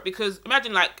separate because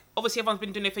imagine like obviously everyone's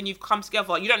been doing their thing. You've come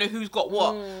together. You don't know who's got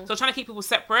what, so trying to keep people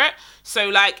separate. So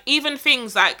like even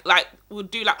things like we'll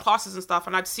do like classes and stuff,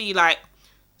 and I'd see like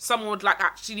someone would like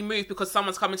actually move because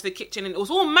someone's coming to the kitchen, and it was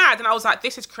all mad. And I was like,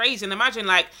 this is crazy. And imagine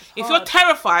like if you're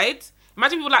terrified.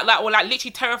 Imagine people like that were like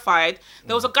literally terrified.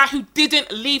 There was a guy who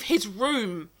didn't leave his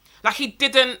room. Like he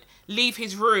didn't leave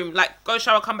his room. Like go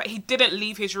shower, come back. He didn't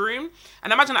leave his room.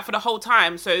 And imagine that for the whole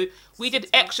time. So we did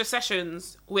extra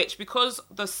sessions, which because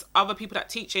the other people that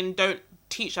teaching don't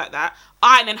teach like that,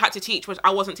 I then had to teach, which I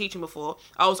wasn't teaching before.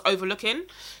 I was overlooking.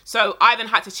 So I then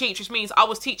had to teach, which means I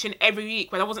was teaching every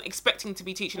week, but I wasn't expecting to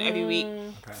be teaching every week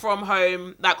from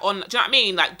home, like do you know what I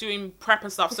mean? Like doing prep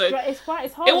and stuff. So it's hard.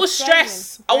 It was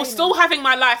stress. I was still having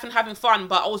my life and having fun,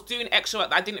 but I was doing extra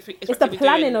that I didn't think it's the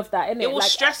planning of that, isn't it? It was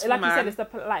stressful, like man. you said, it's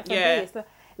the like for me, it's the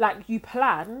like you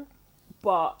plan,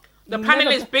 but the planning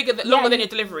is longer than your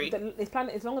delivery.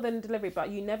 It's longer than delivery, but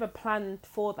you never planned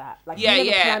for that. Like I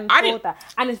didn't. That.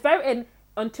 And it's very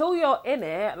until you're in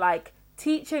it. Like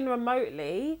teaching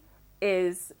remotely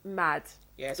is mad.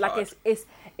 Yeah, it's like hard.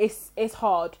 It's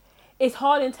hard. It's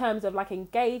hard in terms of like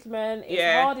engagement.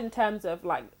 It's hard in terms of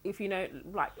like if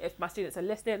if my students are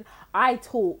listening. I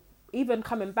taught even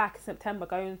coming back in September,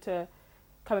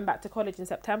 coming back to college in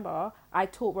September. I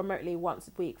taught remotely once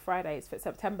a week, Fridays, for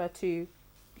September to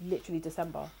literally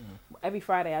December. Every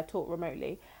Friday I taught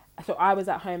remotely. So I was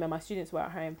at home and my students were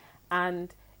at home,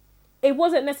 and it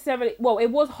wasn't necessarily,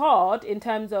 it was hard in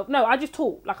terms of, I just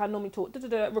taught like I normally taught,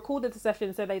 recorded the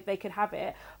session so they could have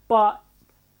it, but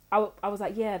I was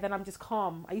like, then I'm just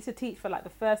calm. I used to teach for like the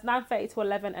first 9:30 to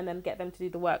 11 and then get them to do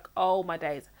the work. Oh my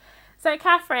days. So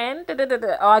Catherine,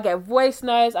 oh, I get voice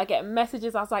notes, I get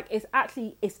messages. I was like, it's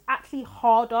actually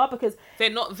harder because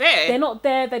they're not there.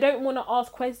 They don't want to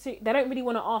ask questions. They don't really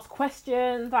want to ask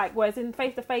questions. Like, whereas in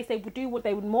face to face, they would do what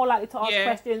they would more likely to ask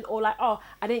questions, or like, oh,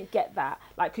 I didn't get that.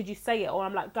 Like, could you say it? Or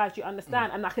I'm like, guys, you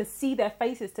understand? And I can see their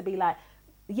faces to be like,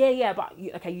 yeah, but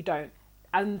you don't.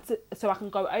 And so I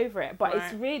can go over it. But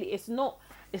it's not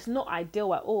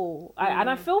ideal at all. And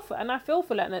I feel for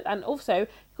it. And also, you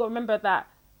got to remember that,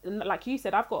 like you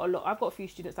said, I've got a few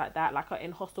students like that, like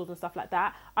in hostels and stuff like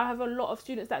that. I have a lot of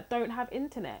students that don't have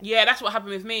internet. Yeah, that's what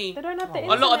happened with me. They don't have the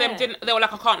internet. A lot of them didn't. They were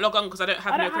like, I can't log on because I don't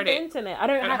have no credit. I don't have the internet. I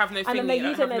don't have no. And then they're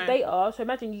using their data. So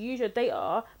imagine you use your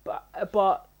data,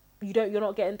 but you're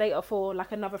not getting data for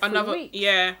like another 3 weeks.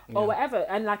 Or whatever.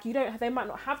 And like they might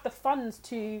not have the funds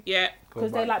to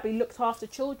because they like be looked after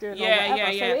children or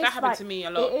whatever. So that happened to me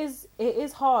a lot. It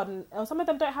is hard, and some of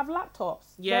them don't have laptops.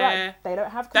 They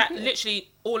don't have computers. That literally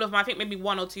all of my, I think maybe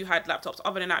 1 or 2 had laptops.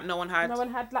 Other than that, no one had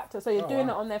laptops. So you're doing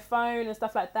it on their phone and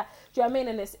stuff like that. Do you know what I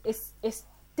mean? And it's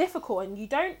difficult, and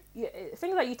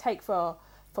things that you take for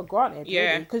granted.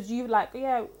 Yeah. Because you like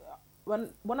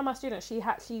when one of my students, she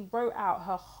wrote out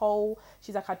her whole.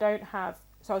 She's like, I don't have.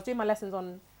 So I was doing my lessons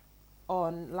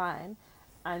online,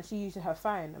 and she used her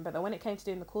phone. But then when it came to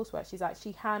doing the coursework, she's like,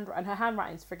 and her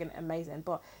handwriting's friggin' amazing.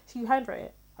 But she handwrote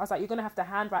it. I was like, you're gonna have to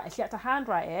handwrite it. She had to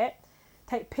handwrite it,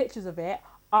 take pictures of it,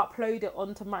 upload it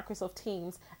onto Microsoft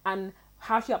Teams, and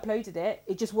how she uploaded it,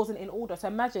 it just wasn't in order. So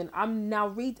imagine, I'm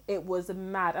now it was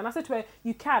mad. And I said to her,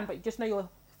 you can, but just know your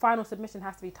final submission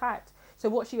has to be typed. So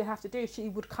what she would have to do, she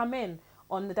would come in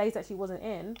on the days that she wasn't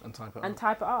in and type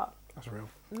it up. That's real.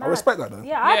 Mad. I respect that though.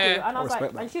 Yeah, I do. And I was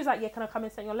like, and she was like, yeah, can I come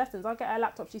and send your lessons? I'll get her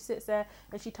laptop. She sits there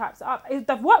and she types it up.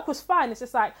 The work was fine. It's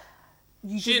just like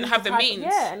she didn't have the means.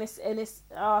 Yeah, and it's.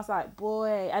 I was like,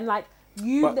 boy, and like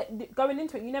going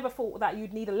into it, you never thought that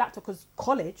you'd need a laptop because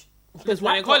college. There's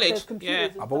one in college.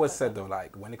 I've always said though,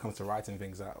 like when it comes to writing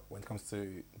things out, when it comes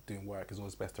to doing work, it's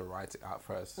always best to write it out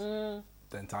first.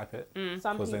 Then type it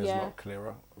because then it's a lot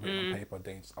clearer written on paper.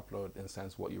 Then just upload in a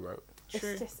sense what you wrote. It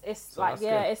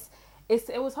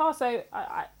was hard. So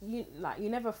I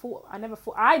never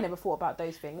thought about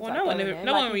those things. Well, no one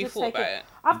really thought about it.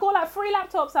 I've got like 3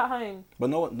 laptops at home, but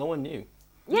no one knew.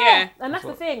 Yeah, and that's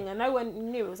the thing, and no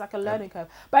one knew. It was like a learning curve.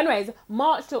 But anyways,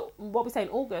 March to what we saying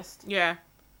August.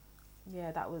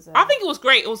 Yeah, that was. I think it was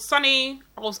great. It was sunny.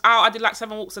 I was out. I did like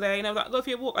 7 walks a day. Like, go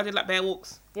for your walk. I did like bare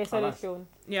walks. Yeah, so did Sean.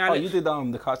 Yeah. You did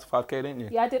the couch to 5K, didn't you?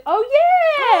 Yeah, I did. Oh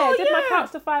yeah, I did my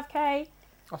couch to 5K.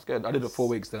 That's good. I did it 4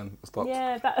 weeks then. Stopped.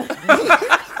 Yeah, that.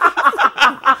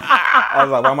 I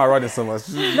was like, why am I running so much?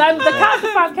 The couch to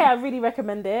 5K, I really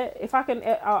recommend it. If I can,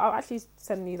 I'll actually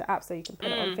send you the app so you can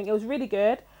put it on. I think it was really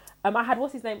good. I had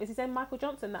what's his name? Is his name Michael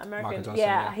Johnson? That American. Michael Johnson,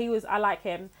 yeah, he was. I like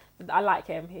him.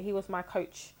 He was my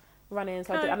coach. Running,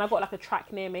 so I got like a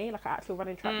track near me, like an actual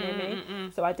running track near me.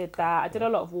 So I did that. I did a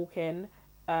lot of walking.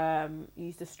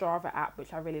 Used the Strava app,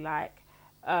 which I really like.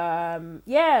 I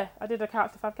did a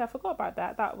couch to 5K. I forgot about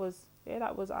that.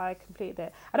 I completed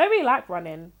it. I don't really like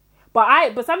running,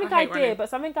 but something I did. But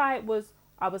something I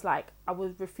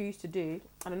would refuse to do,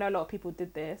 and I know a lot of people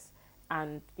did this,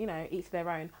 and each their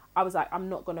own. I was like, I'm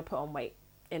not gonna put on weight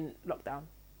in lockdown.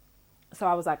 So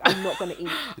I was like, I'm not going to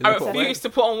eat. I refuse to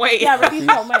put on weight. Yeah, I refuse to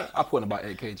put on weight. I put on about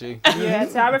 8 kg. Yeah,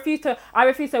 so I refuse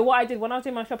to. What I did when I was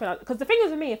doing my shopping, because the thing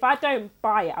is with me, if I don't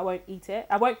buy it, I won't eat it.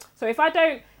 So if I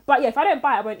don't buy it,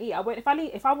 I won't eat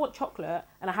it. If I want chocolate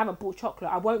and I haven't bought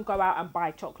chocolate, I won't go out and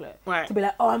buy chocolate. Right. To be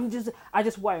like, I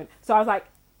just won't. So I was like,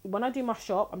 when I do my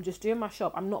shop, I'm just doing my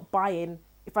shop. I'm not buying.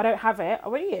 If I don't have it, I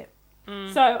won't eat it.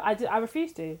 So I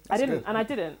refused to. I didn't.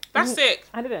 That's sick.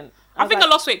 I didn't. I think I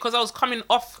lost weight because I was coming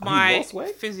off my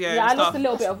physio. Yeah, I lost a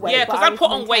little bit of weight. Yeah, because I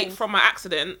put on weight from my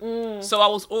accident, so I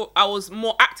was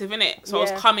more active in it. So I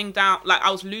was coming down, like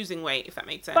I was losing weight, if that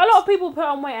makes sense. But a lot of people put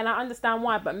on weight, and I understand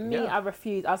why. But me, I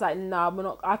refused. I was like, no, we're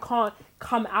not. I can't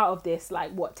come out of this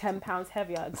like 10 pounds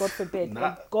heavier. God forbid.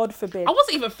 God forbid. I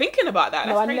wasn't even thinking about that.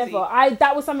 That's no, crazy. I never.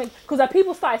 That was something because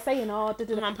people started saying, and I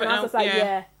was like,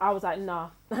 yeah. I was like, nah.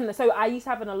 And so I used to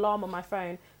have an alarm on my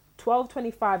phone,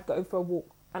 12:25, go for a walk.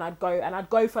 And I'd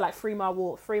go for like 3 mile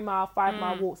walk, 3 mile, 5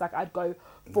 mile walks. Like I'd go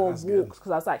for walks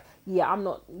because I was like, I'm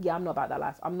not about that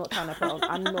life. I'm not trying to put on.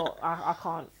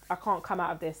 I can't come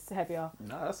out of this heavier.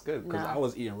 No, that's good because I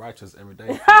was eating righteous every day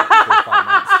for 5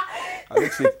 months.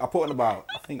 I put on about,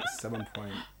 I think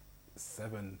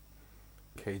 7.7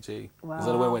 kg. Wow. Because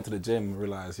I went to the gym and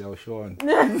realised, yo, Sean. You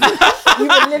were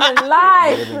living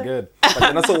life. Living good. But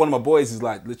then I saw one of my boys who's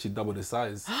like literally double the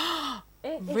size.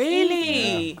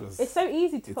 Really? Yeah, it's so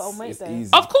easy to put on weight though.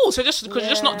 Easy. Of course, because you're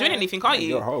just not doing anything, are you?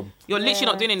 You're home. You're literally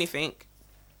not doing anything.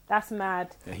 That's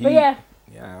mad. But yeah.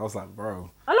 Yeah, I was like, bro.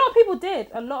 A lot of people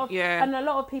did. And a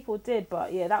lot of people did.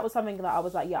 But yeah, that was something that I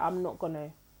was like, yeah, I'm not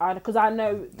gonna. Because I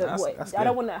know that I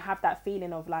don't want to have that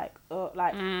feeling of like,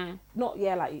 not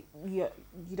like you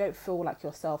don't feel like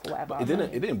yourself or whatever. But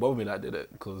it didn't bother me that, did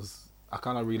it? Because I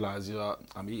kind of realized,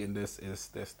 I'm eating this,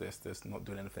 not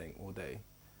doing anything all day.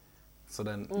 So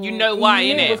then you know why,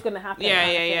 innit? It was gonna happen.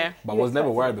 Yeah. But I was never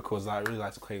worried because I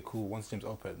realized, okay, cool. Once the gym's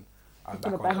open, I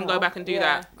can go back and do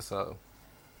that. So.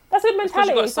 That's a good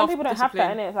mentality. Some people don't have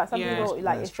that, innit? Like some people,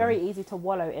 like it's very easy to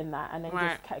wallow in that and then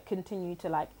just continue to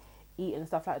like eat and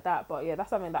stuff like that. But yeah, that's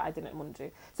something that I didn't want to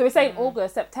do. So we're saying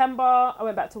August, September. I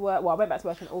went back to work. Well, I went back to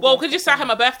work in August. Well, because I had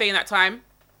my birthday in that time.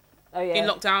 Oh yeah. In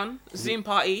lockdown, Zoom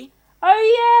party. Oh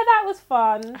yeah, that was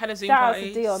fun. I had a Zoom Shout party.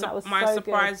 Out to Dion. That was my so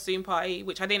surprise good. Zoom party,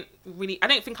 which I didn't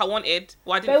think I wanted.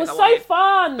 Well, I didn't. But it was think I wanted, so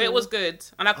fun. But it was good,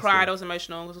 and I cried. I was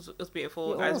emotional. It was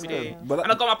beautiful. That was video. But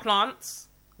and I got my plants.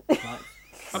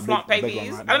 My plant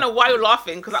babies. Right, I don't know why you're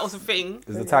laughing because that was a thing.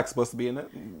 Is the tag supposed to be in it?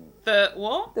 The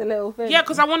what? The little thing. Yeah,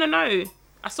 because I want to know.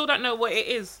 I still don't know what it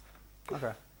is.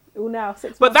 Okay. Well, now 6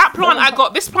 months. But that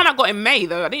plant this plant I got in May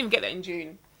though. I didn't even get that in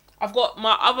June. I've got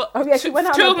my other two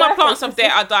of my plants up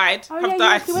there are died. Have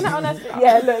died. She went out on her,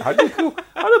 yeah, look. How do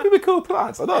people kill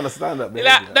plants? I don't understand that.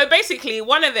 No, basically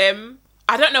one of them,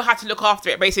 I don't know how to look after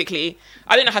it. Basically,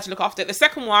 I didn't know how to look after it. The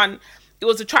second one, it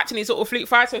was attracting these sort of fruit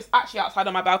flies, so it's actually outside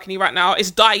on my balcony right now. It's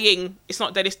dying. It's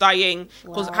not dead. It's dying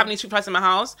because I have these fruit flies in my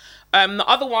house. The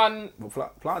other one,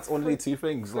 plants only need two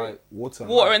things, like water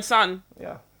and sun.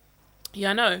 Yeah.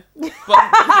 Yeah, I know.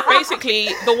 But basically,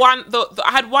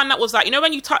 I had one that was like, you know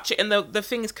when you touch it and the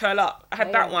things curl up? I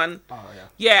had that one. Oh, yeah.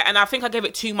 Yeah, and I think I gave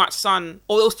it too much sun.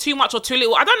 Or it was too much or too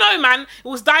little. I don't know, man. It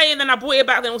was dying, then I brought it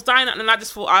back, then it was dying, and then I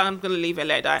just thought, I'm going to leave it,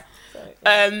 let it die.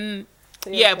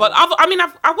 But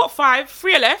I've got 5.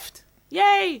 3 are left.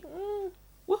 Yay.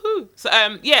 Woohoo. So,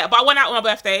 but I went out on my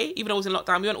birthday, even though I was in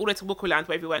lockdown. We went all the way to Walkerland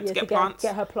where we went to get plants.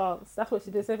 Get her plants. That's what she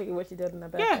did, specifically what she did on her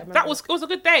birthday. Yeah, it was a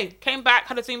good day. Came back,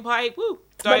 had a Zoom party. Woo.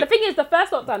 But the thing is, the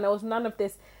first lockdown, there was none of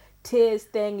this tears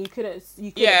thing. You couldn't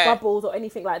bubbles or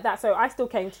anything like that. So I still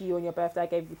came to you on your birthday. I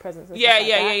gave you presents and stuff like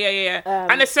that. Yeah.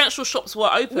 And essential shops were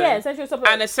open. Yeah, essential shops.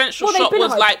 And essential shop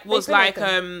was like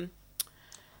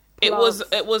it was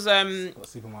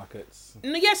supermarkets.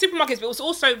 Yeah, supermarkets, but it was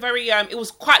also very it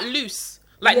was quite loose.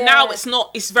 Like now it's not,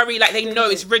 it's very like they know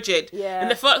it's rigid. Yeah. And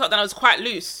the first lockdown it was quite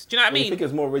loose. Do you know what I mean? You think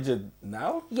it's more rigid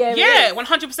now? Yeah,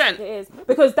 100%. It is.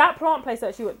 Because that plant place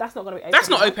that's not going to be open. That's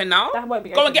not open now. That won't be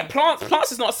Go open and get plants.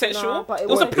 Plants is not essential. No, but it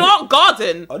was a plant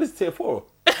garden. Oh, this is tier 4.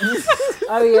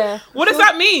 Oh yeah. What does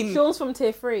that mean? Sean's from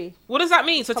tier 3. What does that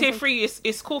mean? So tier 3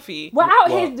 is cool for you? We're out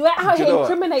here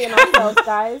incriminating ourselves,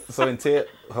 guys. So in tier,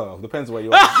 depends where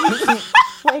you are.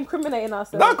 We're incriminating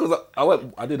ourselves. No,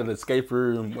 because I did an escape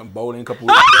room, went bowling a couple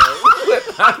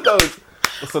weeks ago.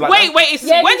 So like, wait.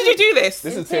 When did you do this?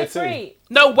 This is tier 2.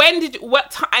 No,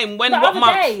 what time? When? What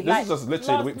month? Day, this is just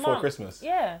literally the week before Christmas.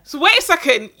 Yeah. So wait a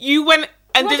second. You went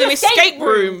and did an escape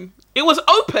room. It was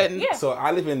open. Yeah. So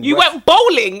I live in. You went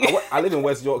bowling. I live in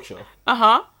West Yorkshire.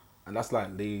 And that's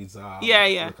like Leeds.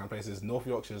 Yeah. Kind of places. North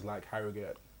Yorkshire is like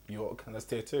Harrogate, York, and that's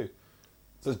tier 2.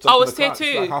 So it's tier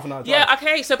 2. Like half an hour drive. Yeah.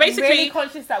 Okay. So basically, I'm really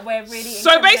conscious that we're really.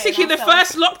 So basically, the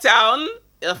first lockdown.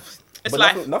 It's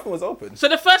like nothing was open. So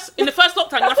in the first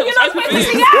lockdown, nothing was open for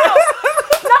you.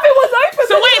 Nothing was open.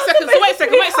 So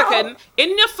wait a second.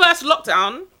 In your first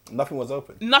lockdown, nothing was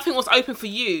open. Nothing was open for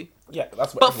you. Yeah,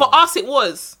 that's what. But for us, it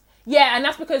was. Yeah, and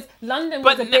that's because London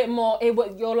was a bit more. It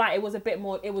was a bit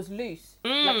more. It was loose.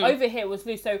 Like over here, it was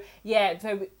loose. So yeah,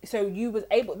 so you was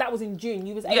able. That was in June.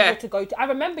 You was able to go to. I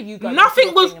remember you going.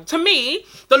 Nothing was to me.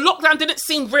 The lockdown didn't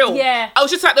seem real. Yeah, I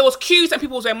was just like there was queues and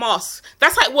people was wearing masks.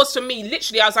 That's how it was for me.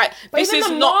 Literally, I was like, but this is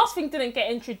the mask thing didn't get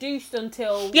introduced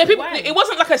until people. It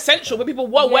wasn't like essential, but people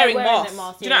were wearing masks.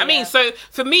 Do you know what I mean? So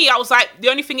for me, I was like, the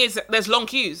only thing is there's long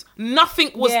queues. Nothing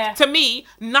was to me.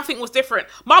 Nothing was different.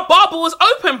 My barber was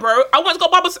open, bro. I went to go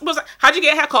barbers. Was like, how'd you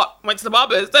get a haircut? Went to the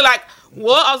barbers. They're like,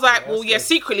 what? I was like, well, yeah,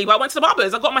 secretly, but I went to the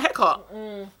barbers. I got my haircut.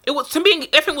 It was, to me,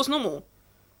 everything was normal.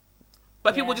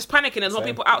 But people were just panicking and not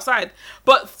people outside.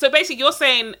 But so basically, you're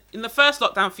saying in the first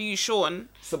lockdown for you, Sean.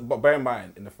 So, but bear in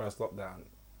mind, in the first lockdown,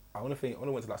 I only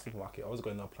went to that supermarket. I was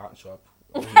going to a plant shop.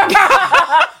 I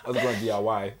was going to DIY.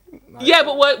 Like, yeah,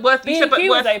 but Worth things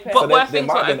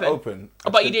were open.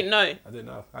 But you didn't know. I didn't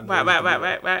know.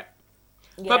 Right.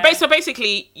 Yeah. But so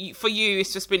basically, for you,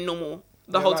 it's just been normal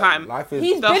the whole time. Life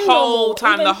is the whole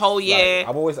time, the whole year.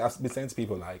 Like, I've been saying to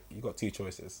people, like, you got 2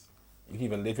 choices. You can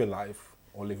either live your life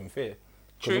or live in fear.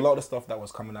 Because a lot of the stuff that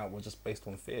was coming out was just based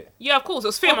on fear. Yeah, of course. It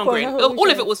was fear-mongering. All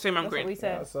of it was fear-mongering. That's what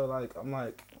we said. Yeah, so, like, I'm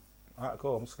like, all right,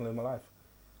 cool. I'm just going to live my life.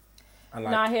 And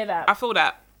No, I hear that. I feel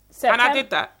that. And I did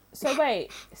that. So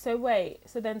wait.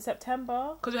 So then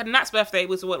September. Because we had Nat's birthday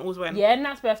was when. Yeah,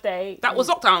 Nat's birthday. That was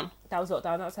lockdown. That was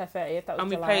lockdown. That was her 30th. That was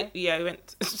And July. we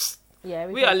went. Yeah,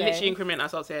 we are literally incriminating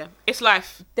ourselves here. It's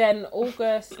life. Then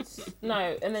August.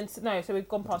 So we've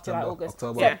gone past July, August.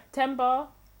 October. September.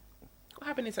 What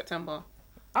happened in September?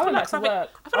 I went back to work.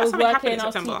 I feel like something happened in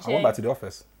September. I went back to the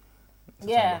office.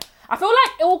 Yeah. I feel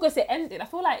like August it ended. I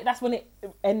feel like that's when it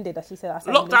ended, as she said.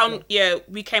 Lockdown, yeah,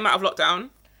 we came out of lockdown,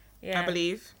 I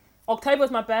believe. October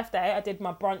was my birthday. I did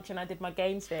my brunch and I did my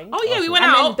games thing. Oh yeah, we went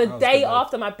out. And then the day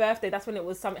after my birthday, that's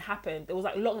when something happened. It was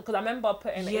like lockdown because I remember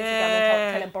putting Instagram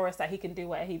and telling Boris that he can do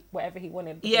whatever he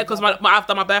wanted. Yeah, because I've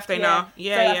done my birthday now.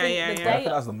 Yeah. I think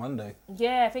that was the Monday.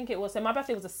 Yeah, I think it was. So my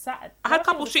birthday was a Saturday. I had a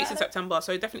couple of streaks in September,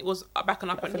 so it definitely was back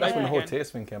and up. I feel like when the whole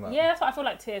Tears thing came out. Yeah, that's what I feel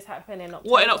like Tears happened in October.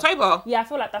 What, in October? Yeah, I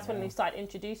feel like that's when they started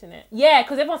introducing it. Yeah,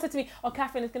 because everyone said to me, "Oh,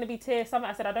 Catherine, it's going to be Tears." Something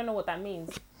I said, I don't know what that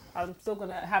means. I'm still going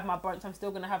to have my brunch. I'm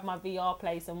still going to have my VR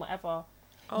place and whatever.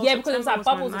 Oh, yeah, because it was like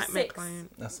Bubbles of 6.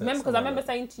 That's remember, because I remember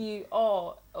saying to you,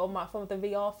 from the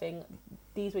VR thing,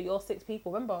 these were your 6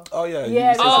 people, remember? Oh, yeah.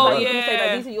 Yeah,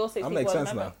 yeah. These are your 6 people. That makes sense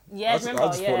remember? now. Yeah, I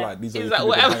just thought like these are the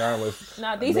people hang around with.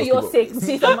 No, these are your 6.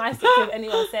 These are my 6, if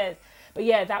anyone says. But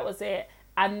yeah, that was it.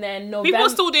 And then November... People were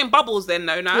still doing Bubbles then,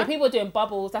 though, no? Yeah, people were doing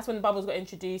Bubbles. That's when Bubbles got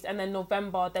introduced. And then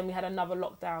November, then we had another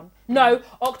lockdown. No,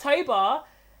 October,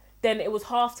 then it was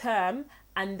half term.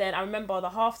 And then I remember the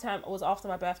half term was after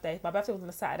my birthday. My birthday was on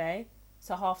a Saturday,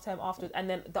 so half term afterwards. And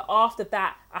then after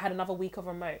that, I had another week of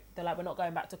remote. They're like, we're not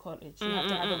going back to college. You have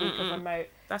to have a week of remote.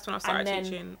 That's when I started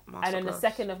teaching masterclass. And then the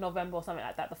 2nd of November or something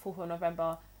like that, the 4th of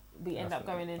November, we end up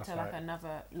going into like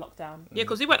another lockdown. Yeah,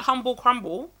 because we went Humble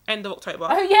Crumble end of October.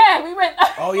 Oh yeah, we went.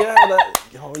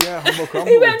 Humble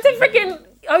Crumble. We went to freaking.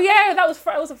 Oh yeah, it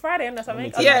was a Friday or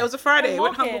something. Yeah, it was a Friday. We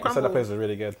went Humble Crumble. I said that place was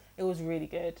really good. It was really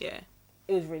good. Yeah.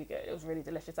 It was really good. It was really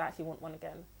delicious. I actually want one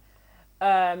again.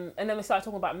 And then we started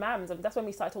talking about MAMS. And that's when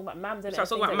we started talking about MAMS. We started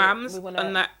talking about MAMS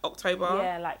in that October.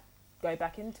 Yeah, like go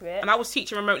back into it. And I was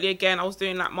teaching remotely again. I was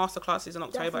doing like masterclasses in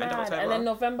October, end of October. And then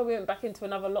November we went back into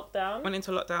another lockdown. Went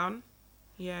into lockdown.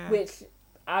 Yeah. Which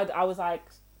I was like,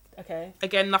 okay.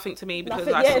 Again, nothing to me because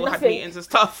I still had meetings and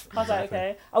stuff. I was like,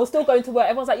 okay. I was still going to work.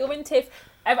 Everyone's like, you're in tier...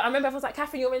 I remember everyone's like,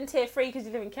 Catherine, you're in tier 3 because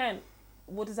you live in Kent.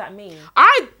 What does that mean?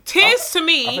 Tears to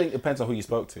me... I think it depends on who you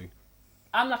spoke to.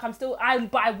 I'm like,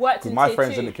 but I worked in my tier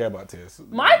friends 2. didn't care about Tears.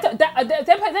 But I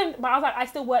was like, I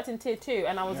still worked in tier 2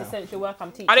 and I was essential work.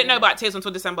 I'm teaching. I didn't know about Tears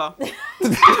until December.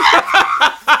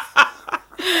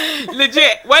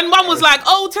 Legit. When Mum was like,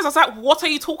 oh, Tears, I was like, what are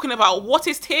you talking about? What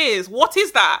is Tears? What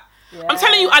is that? Yeah. I'm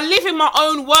telling you, I live in my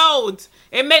own world.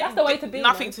 It meant That's the way to be,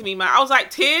 nothing to me, man. I was like,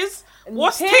 Tears?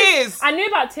 What's Tears? I knew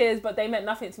about Tears, but they meant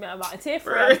nothing to me about tier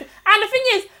 3. And the thing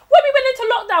is, when we went into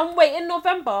lockdown, in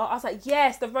November, I was like,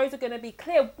 yes, the roads are going to be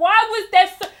clear. Why was there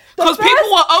because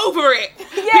people were over it.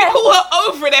 Yeah. People were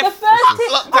over it. The first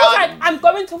lockdown. I was like, I'm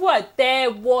going to work.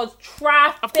 There was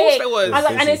traffic. Of course there was. I was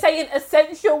like, and it's saying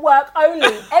essential work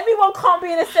only. Everyone can't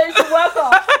be an essential worker.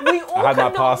 We all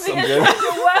cannot be an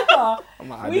essential worker.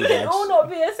 We can all not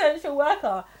be essential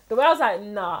worker. The way I was like,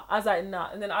 nah.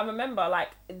 And then I remember, like,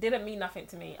 it didn't mean nothing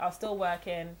to me. I was still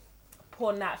working.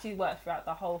 Poor Nat, she worked throughout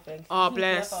the whole thing. Oh,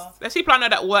 bless. There's people I know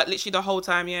that worked literally the whole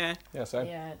time, yeah. Yeah, same.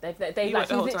 Yeah, they like,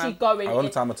 she was literally going in. The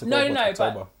only time I took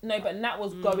over but Nat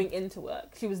was going into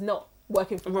work. She was not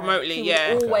working from remotely, home.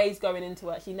 She was always going into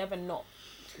work. She never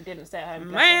didn't stay at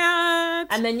home. Mad.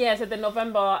 And then so then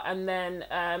November and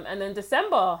then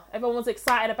December, everyone was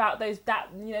excited about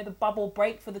the bubble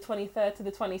break for the 23rd to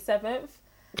the 27th.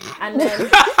 And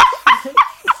then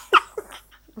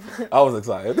I was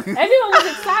excited. Everyone was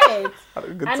excited. Had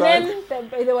a good and time. Then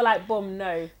they were like, boom,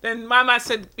 no. Then my man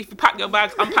said, if you pack your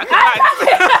bags, unpack your bags.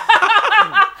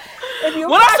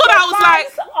 When I saw that,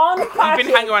 I was like, you've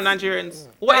been hanging around Nigerians.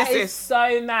 What is this?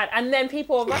 So mad. And then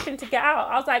people were rushing to get out.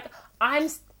 I was like,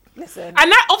 listen.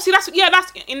 And that, obviously, that's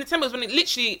in the December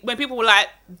when people were like,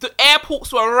 the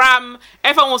airports were ram.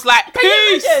 Everyone was like,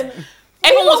 peace.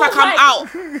 Everyone was like, I'm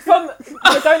out.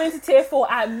 We're going into tier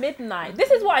 4 at midnight. This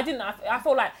is what I didn't. I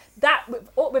feel like that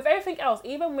with everything else,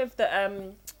 even with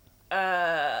the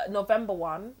November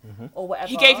one or whatever.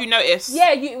 He gave you notice.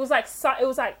 Yeah, it was like Sunday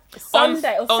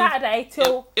or Saturday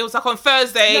till. It was like on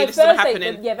Thursday. This is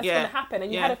happening. That's going to happen,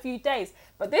 and you had a few days.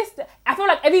 But this, I feel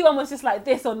like everyone was just like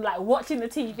this on like watching the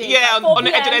TV. Yeah, like on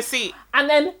the edge of their seat. And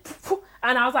then.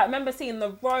 And I was like, remember seeing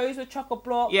the rows with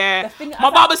chocolate. Yeah.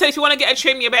 My barber said if you want to get a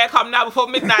trim, you better come now before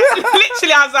midnight.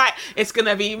 Literally, I was like, it's going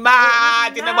to be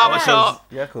mad in the barber shop.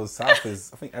 Yeah, because South is,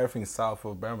 I think everything south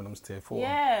of Birmingham's tier 4.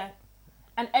 Yeah.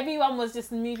 and everyone was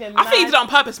just moving. I think he did it on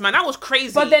purpose, man. That was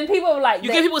crazy. But then people were like,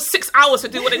 you give people 6 hours to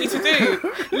do what they need to do.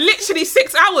 Literally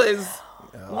 6 hours.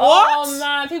 What? Oh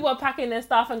man, people are packing their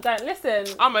stuff and going. Listen,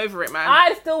 I'm over it, man.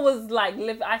 I still was like,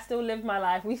 I still lived my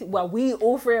life. We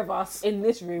all three of us in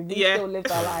this room, we still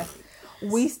lived our life.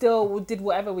 We still did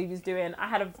whatever we was doing. I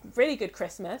had a really good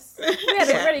Christmas. We had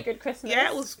a really good Christmas. Yeah,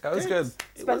 it was good.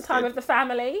 Spent time with the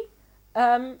family,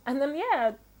 and then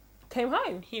came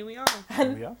home. Here we are.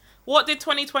 What did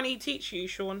 2020 teach you,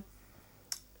 Sean?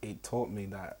 It taught me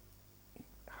that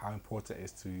how important it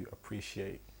is to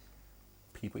appreciate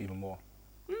people even more.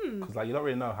 Because like you don't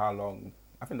really know how long.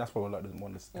 I think that's probably like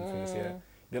one of the things here.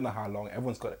 You don't know how long.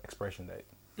 Everyone's got an expiration date.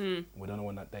 We don't know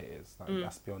when that date is. Like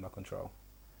that's beyond our control.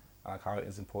 Like how it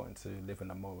is important to live in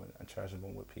the moment and treasure the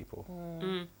moment with people.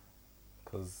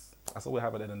 Because that's all we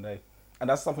have at the end of the day. And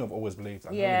that's something I've always believed.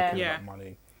 I never cared about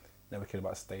money, never cared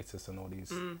about status and all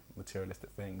these materialistic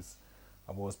things.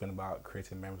 I've always been about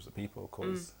creating memories with people.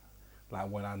 Because like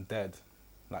when I'm dead,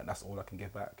 like that's all I can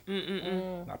give back.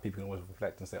 Like people can always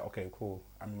reflect and say, okay, cool,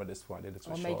 I remember this point, I did this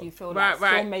with Sean. Made you feel like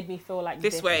Sean made me feel like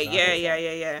this way. Exactly.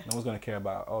 Yeah. No one's gonna care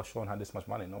about, oh, Sean had this much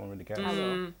money. No one really cares.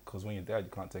 Because when you're dead, you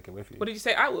can't take it with you. What did you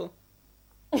say? I will.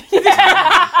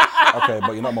 Okay,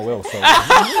 but you're not my will, so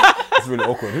it's really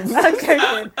awkward. Okay.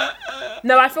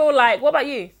 No, I feel like. What about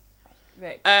you,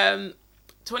 Vic?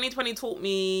 2020 taught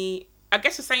me, I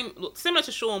guess the same, similar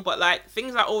to Sean, but like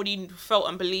things I already felt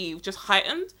and believed just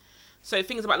heightened. So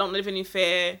things about not living in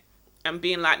fear and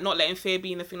being like, not letting fear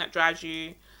be the thing that drives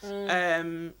you.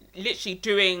 Literally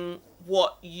doing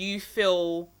what you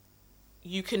feel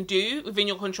you can do within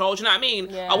your control. Do you know what I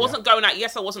mean? I wasn't going out,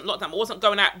 I wasn't locked down, I wasn't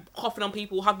going out coughing on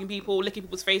people, hugging people, licking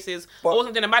people's faces. I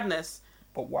wasn't doing a madness.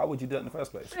 But why would you do it in the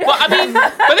first place? But I mean,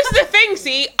 but this is the thing,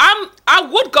 see, I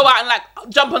would go out and like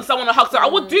jump on someone and hug someone.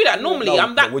 I would do that normally.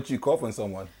 No, but would you cough on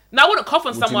someone? No, I wouldn't cough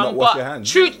on someone. You not wash your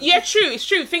hands? True. It's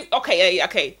true.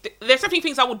 Okay. There's definitely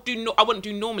things I wouldn't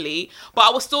do normally, but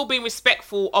I was still being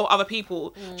respectful of other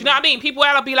people. Do you know what I mean? People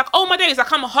will be like, "Oh my days,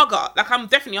 like I'm a hugger. Like I'm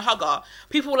definitely a hugger."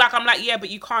 People I'm like, yeah, but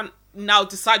you can't now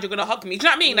decide you're gonna hug me. Do you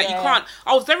know what I mean? Like you can't.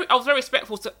 I was very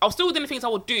respectful. I was still doing the things I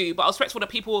would do, but I was respectful that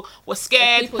people were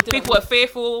scared. People were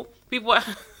fearful. People were.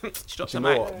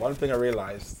 One thing I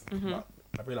realized, I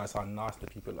realized how nasty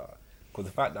people are, because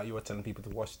the fact that you were telling people to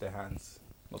wash their hands.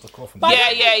 Not to cough. Yeah.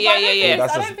 I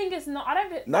don't think it's not.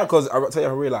 No, because I'll tell you,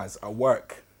 I realised at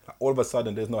work, all of a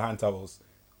sudden, there's no hand towels.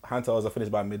 Hand towels are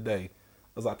finished by midday. It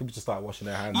was like people just start washing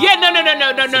their hands. Yeah, no.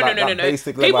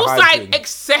 People start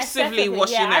excessively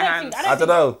washing their hands. I don't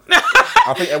know.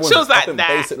 I think everyone. I think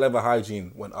basic level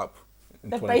hygiene went up.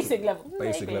 The basic level.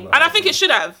 And I think it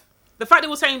should have. The fact that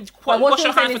we're saying wash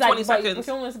your hands for 20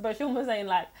 seconds. But Sean was saying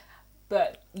like.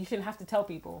 But you shouldn't have to tell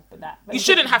people that. You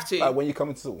shouldn't have to. Like when you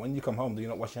come home, do you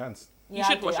not wash your hands? You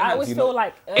should wash your hands. I always feel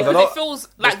like because it feels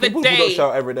like the day. People don't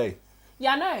shower every day.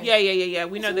 Yeah, I know. Yeah.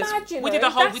 We know this. We did a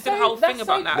whole thing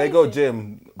about that. They go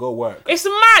gym, go work. It's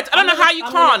mad. I don't know how you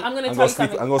can't. I'm gonna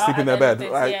sleep. I'm gonna sleep in their bed.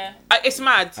 It's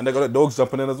mad. And they got the dogs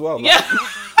jumping in as well. Yeah.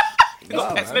 I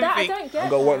don't get.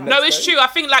 No, it's true. I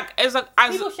think like as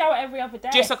people shower every other day.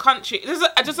 Just a country.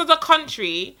 Just as a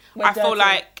country, I feel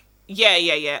like.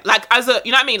 Yeah. Like as a,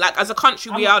 you know what I mean? Like as a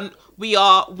country, we are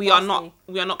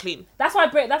not clean. That's why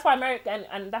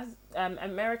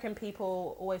American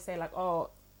people always say like,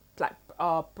 oh, like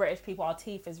our British people, our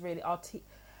teeth is really our teeth.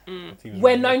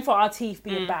 We're known for our teeth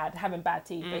being bad, having bad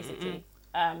teeth, basically.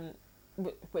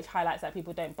 Which highlights that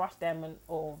people don't brush them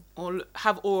or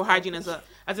have oral hygiene as a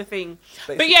thing.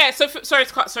 But yeah, so sorry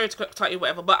to cut you,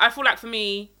 whatever. But I feel like for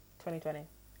me, 2020.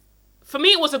 For me,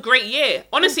 it was a great year.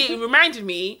 Honestly, it reminded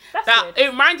me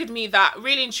that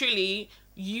really and truly,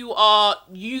 you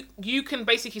can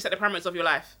basically set the parameters of your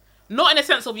life. Not in a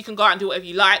sense of you can go out and do whatever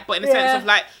you like, but in a sense of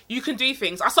like you can do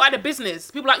things. I started a business.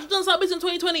 People are like, you done start a business in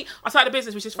 2020. I started a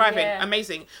business which is thriving,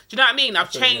 amazing. Do you know what I mean?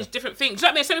 I've changed different things. Do you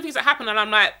know what I mean? So many things that happen, and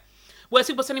I'm like, where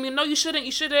people are telling me, no, you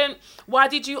shouldn't. Why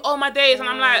did you? Oh my days, and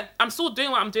I'm like, I'm still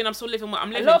doing what I'm doing. I'm still living what I'm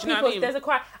living. A lot of do you know people, what I mean? There's a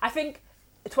quite. I think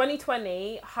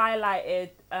 2020 highlighted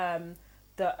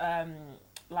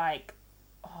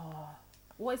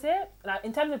what is it? Like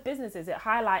in terms of businesses, it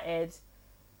highlighted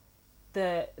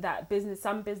that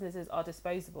some businesses are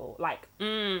disposable. Like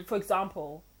for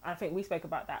example, I think we spoke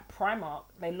about that. Primark,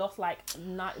 they lost like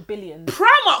billions.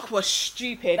 Primark was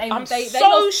stupid.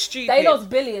 Stupid. They lost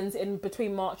billions in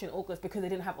between March and August because they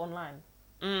didn't have online.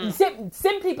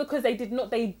 Simply because they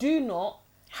do not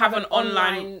have an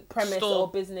online premise store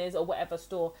or business or whatever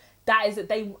store. That is,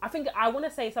 I want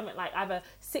to say something like either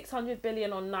 600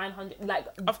 billion or 900, like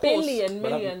billion,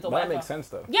 millions or whatever. That makes sense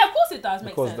though. Yeah, of course it does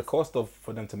make sense. Because the cost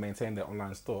for them to maintain their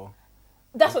online store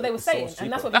That's what they were saying,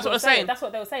 and that's what they're saying. That's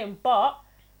what they were saying. But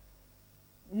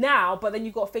then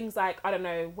you've got things like, I don't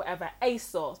know, whatever,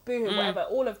 ASOS, Boohoo, whatever,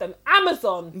 all of them.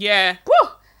 Amazon. Yeah. Woo!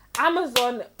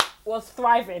 Amazon was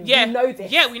thriving. Yeah. We know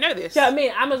this. Yeah, we know this. Do you know what I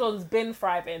mean? Amazon's been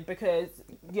thriving because,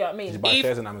 you know what I mean? Did you buy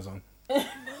shares in Amazon? Did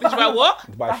you buy what?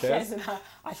 Did you buy shares?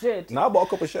 I should. No, I bought a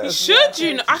couple of shares. Should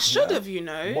you know? I should have, you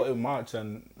know. I bought it in March,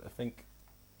 and I think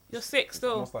you're sick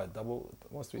still. Almost like double,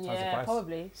 almost 3 times the price. Yeah,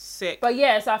 probably. Sick. But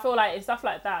yeah, so I feel like in stuff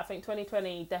like that, I think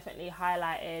 2020 definitely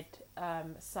highlighted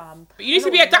some. But you need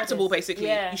to be adaptable, basically.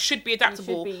 Yeah. You should be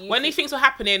adaptable. You should be, when these things were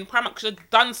happening, Primark should have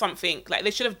done something. Like,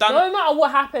 they should have done... No matter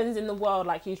what happens in the world,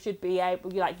 like, you should be able...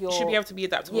 Like, you should be able to be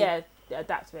adaptable. Yeah,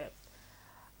 adapt to it.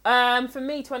 For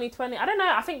me, 2020, I don't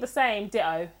know, I think the same.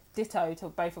 Ditto to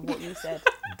both of what you said.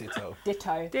 Ditto.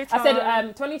 I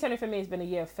said 2020 for me has been a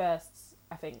year of firsts,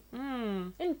 I think.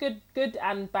 In good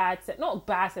and bad... Not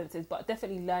bad senses, but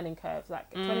definitely learning curves.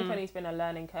 Like, 2020 has been a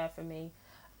learning curve for me.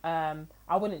 I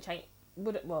wouldn't change...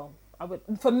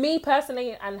 For me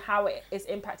personally, and how it's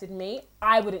impacted me,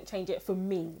 I wouldn't change it for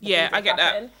me. Yeah, I get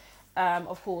that.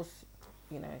 Of course,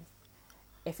 you know,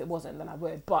 if it wasn't, then I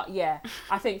would. But yeah,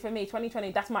 I think for me,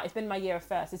 2020, it's been my year of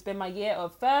first. It's been my year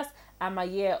of first and my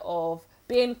year of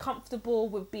being comfortable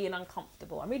with being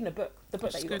uncomfortable. I'm reading the book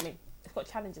that you got me. It's got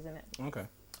challenges in it. Okay.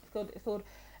 It's called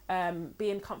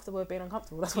being comfortable with being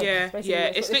uncomfortable. That's what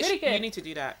it's really good. You need to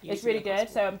do that. It's really good.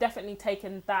 So I'm definitely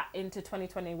taking that into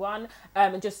 2021.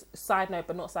 And just side note,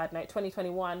 but not side note,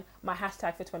 2021, my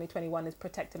hashtag for 2021 is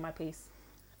protecting my peace.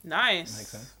 Nice. Makes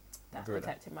sense. That's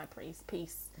protecting my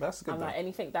peace. That's good. I'm like,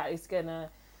 anything that is gonna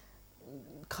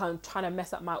kind of trying to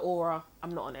mess up my aura,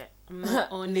 I'm not on it. I'm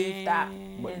not on Leave it. that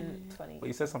in 20. But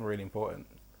you said something really important,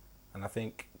 and I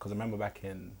think because I remember back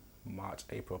in March,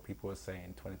 April, people were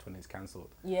saying 2020 is cancelled.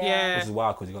 Yeah. Which is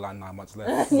wild because you got like 9 months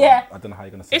left. So Yeah. I don't know how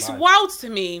you're gonna survive. It's wild to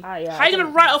me. Ah, yeah, how are you gonna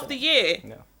write off the year?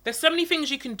 Yeah. There's so many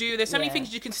things you can do. There's so many Yeah.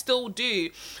 things you can still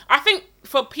do. I think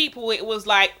for people it was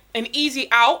like an easy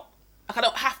out. Like, I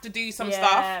don't have to do some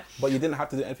stuff. But you didn't have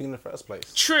to do anything in the first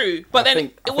place. True. But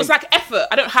it was like effort.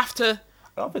 I don't have to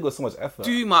I don't think it was so much effort.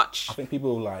 do much. I think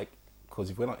people like, because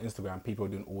if you went on Instagram, people are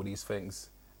doing all these things.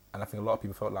 And I think a lot of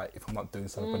people felt like, if I'm not doing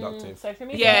something productive, social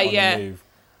media. if I'm not on Yeah. the move,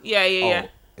 Yeah.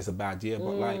 it's a bad year.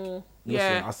 But like,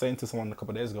 listen, I was saying to someone a couple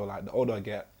of days ago, like, the older I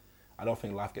get, I don't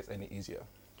think life gets any easier.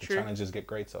 The True. challenges get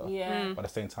greater. Yeah. But at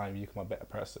the same time, you become a better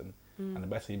person. And the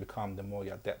better you become, the more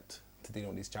you're adept to dealing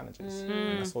with these challenges.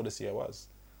 And that's all this year was.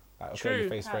 Like, okay, True. you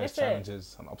face various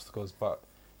challenges and obstacles, but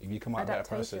if you come out a better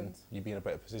person, you'll be in a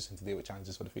better position to deal with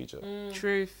challenges for the future.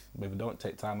 Truth. But if you don't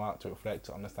take time out to reflect,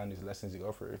 to understand these lessons you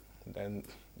go through, then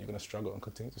you're going to struggle and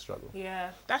continue to struggle. Yeah.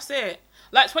 That's it.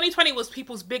 Like, 2020 was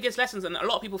people's biggest lessons, and a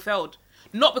lot of people failed.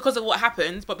 Not because of what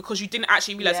happened, but because you didn't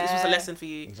actually realise this was a lesson for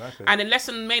you. Exactly. And the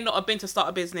lesson may not have been to start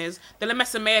a business. The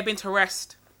lesson may have been to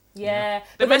rest. Yeah.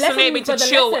 The lesson may have been to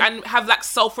chill lesson, and have like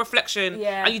self-reflection.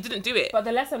 Yeah. And you didn't do it. But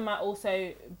the lesson might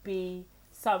also be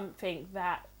something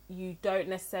that you don't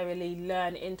necessarily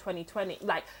learn in 2020.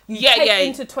 Like, you take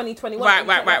into 2021.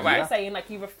 Right. You're saying, like,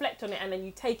 you reflect on it and then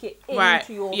you take it Right.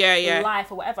 into your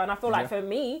life or whatever. And I feel like for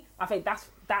me, I think that's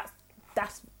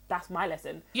my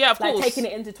lesson. Yeah, of like, course. taking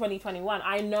it into 2021.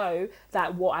 I know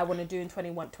that what I want to do in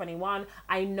 2021.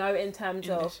 I know in terms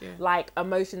of like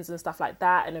emotions and stuff like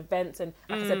that and events and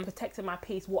like I said, protecting my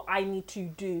peace, what I need to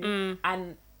do.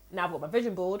 And now I've got my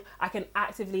vision board, I can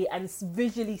actively and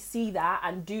visually see that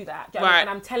and do that. Do you know what I mean? And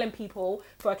I'm telling people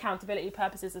for accountability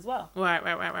purposes as well. Right. Do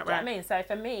you know what I mean? So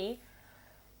for me,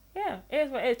 yeah, it is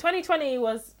what it is. 2020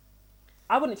 was,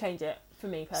 I wouldn't change it for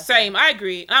me personally. Same, I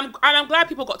agree. And I'm glad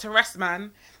people got to rest,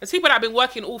 man. There's people that have been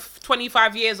working all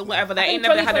 25 years or whatever, they ain't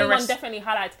never had a rest. 2021 definitely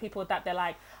highlights people that they're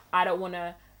like, I don't want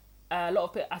to,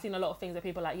 I've seen a lot of things that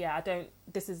people are like, yeah,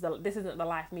 this isn't the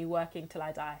life, me working till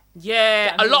I die.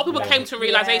 Yeah, a lot of people came to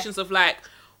realizations of like,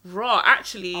 raw,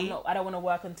 actually. I don't want to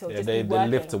work until just they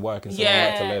working. live to work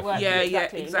instead of work to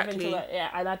live. Exactly.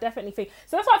 And I definitely think,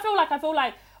 so that's what I feel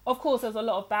like, of course, there's a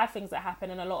lot of bad things that happen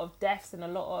and a lot of deaths and a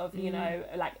lot of, you know,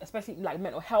 like, especially like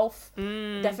mental health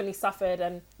definitely suffered.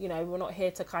 And, you know, we're not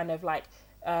here to kind of like,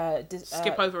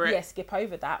 skip over it. Yeah, skip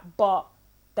over that. But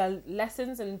the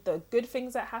lessons and the good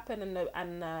things that happen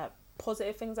and the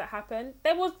positive things that happen,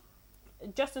 there was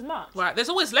just as much. Right. There's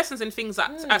always lessons in things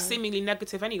that are seemingly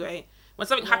negative anyway. When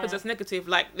something happens that's negative,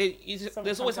 like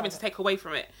there's always something to take away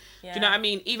from it. Yeah. Do you know what I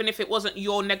mean? Even if it wasn't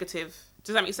your negative.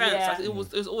 Does that make sense? Yeah. Like, it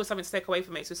was always something to take away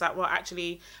from it. So it's like, well,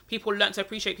 actually, people learn to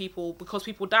appreciate people because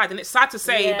people died. And it's sad to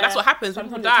say, but that's what happens. When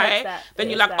people die, then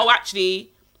you're like, oh,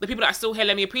 actually, the people that are still here,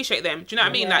 let me appreciate them. Do you know what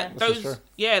I mean? Like those are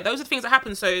the things that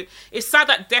happen. So it's sad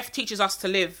that death teaches us to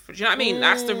live. Do you know what I mean?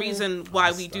 That's the reason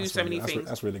why we do so many things.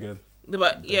 That's really good.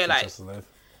 But yeah, like,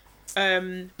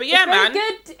 but yeah, man,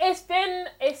 good. It's been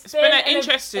an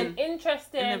interesting,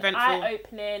 eventful,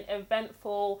 eye-opening,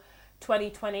 eventful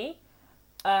 2020.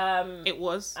 It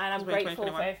was, and I'm grateful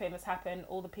for everything that's happened.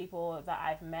 All the people that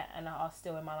I've met and are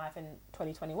still in my life in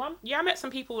 2021. Yeah, I met some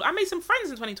people. I made some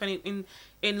friends in 2020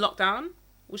 in lockdown,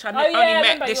 which I only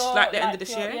met this the end of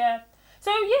this year. Yeah.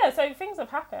 So things have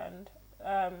happened.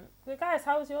 Guys,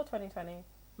 how was your 2020?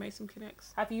 Made some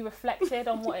connects. Have you reflected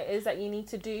on what it is that you need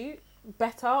to do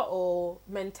better or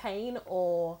maintain,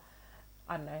 or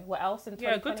I don't know what else in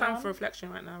 2021? Yeah, good time for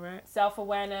reflection right now, right?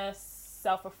 Self-awareness,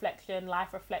 self-reflection,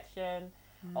 life reflection,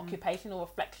 occupational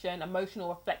reflection, emotional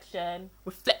reflection,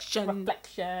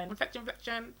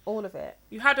 all of it.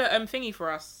 You had a thingy for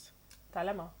us.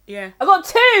 Dilemma. Yeah, I got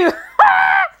 2,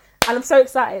 and I'm so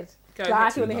excited. I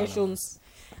actually want to hear Sean's.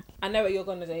 I know what you're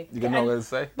gonna do. You know what I'm gonna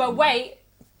say. But wait,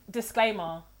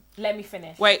 disclaimer. Let me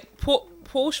finish. Wait,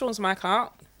 pull Sean's mic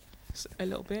out a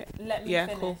little bit. Let me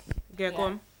finish. Cool. Yeah, go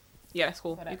on. Yeah, that's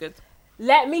cool. You're good.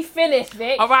 Let me finish,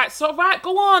 Vic. All right,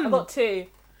 go on. I got 2.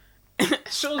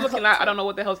 Sean's looking like, I don't know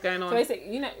what the hell's going on. So basically,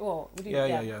 we do,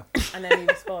 yeah. And then we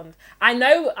respond. I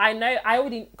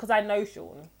already, because I know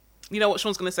Sean. You know what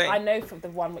Sean's going to say? I know from the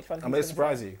one which one. I'm going to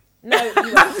surprise you. No, you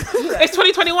won't. It's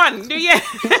 2021. New year.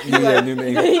 New year, new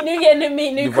me. New year, new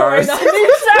me, new corona,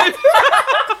 new stuff.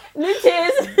 New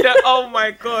tears. Oh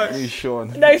my God. New Sean.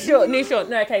 New Sean.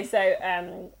 No, okay,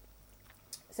 so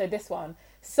this one.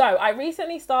 So I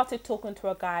recently started talking to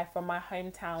a guy from my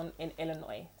hometown in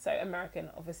Illinois. So American,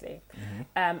 obviously.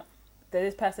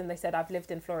 This person, they said, I've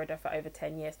lived in Florida for over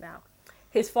 10 years now.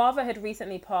 His father had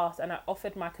recently passed and I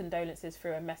offered my condolences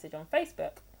through a message on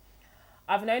Facebook.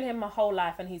 I've known him my whole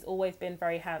life and he's always been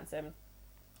very handsome.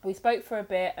 We spoke for a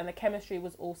bit and the chemistry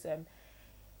was awesome.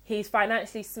 He's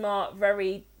financially smart,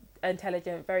 very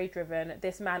intelligent, very driven.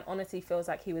 This man honestly feels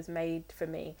like he was made for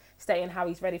me, stating how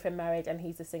he's ready for marriage and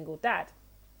he's a single dad.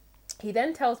 He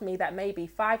then tells me that maybe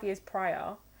 5 years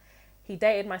prior, he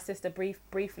dated my sister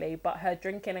briefly, but her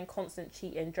drinking and constant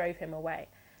cheating drove him away.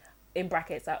 In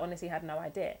brackets, I honestly had no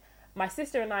idea. My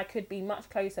sister and I could be much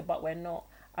closer, but we're not.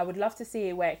 I would love to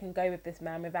see where it can go with this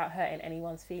man without hurting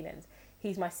anyone's feelings.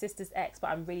 He's my sister's ex,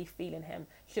 but I'm really feeling him.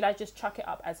 Should I just chuck it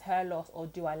up as her loss or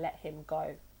do I let him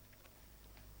go?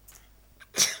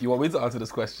 You want me to answer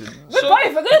this question? We're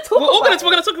going to talk about it.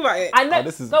 We're going to talk about it. I know.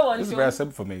 This is very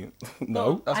simple for me.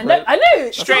 No, that's I know.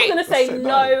 Straight. I'm going to say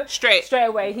no. Straight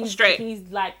away. He's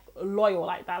like loyal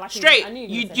like that. Like straight. I knew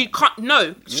you can't.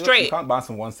 No. Straight. You can't bounce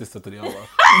from one sister to the other.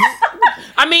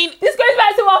 I mean, this goes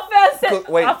back to our first set.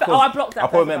 Wait, I blocked that. I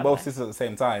probably meant both sisters at the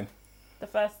same time. The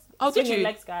first. Did you?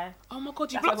 Legs guy. Oh my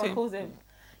God, you That's blocked what him. Calls him.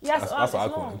 Yes, that's what I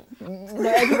call him. No,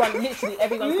 everyone.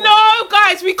 No,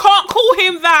 guys, we can't call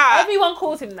him that. Everyone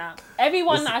calls him that.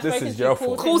 Everyone that I've spoken to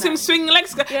calls him swinging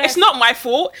legs. Yes. It's not my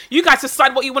fault. You guys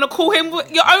decide what you want to call him.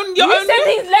 Your own. You said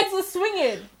his legs were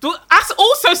swinging. I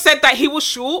also said that he was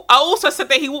short. I also said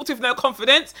that he walked with no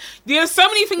confidence. There's so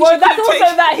many things. Well, that's also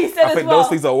that he said as well. I think those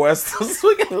things are worse than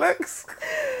swinging legs.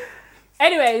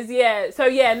 Anyways, yeah. So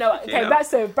yeah, no. Okay, back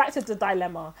to the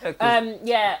dilemma.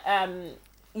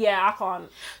 Yeah, I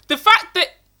can't. The fact that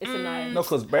it's a no. No,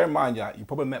 because bear in mind, you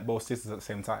probably met both sisters at the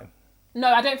same time. No,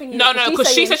 I don't think. No,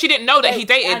 because she said she didn't know that he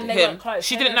dated him.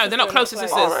 She didn't know. They're not close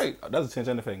sisters. All right, that doesn't change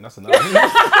anything. That's enough. Doesn't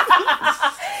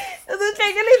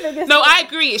change anything. No, I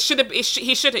agree. It should have.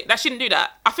 He should. That shouldn't do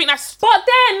that. I think that's. But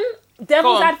then,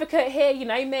 devil's advocate here. You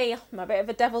know me. I'm a bit of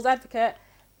a devil's advocate.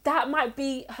 That might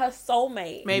be her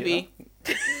soulmate. Maybe.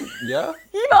 Yeah.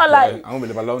 You know, like I'm gonna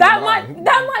live alone. That might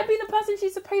be the person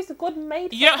she's supposed to God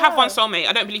made. You don't have one soulmate.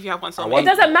 I don't believe you have one soulmate. It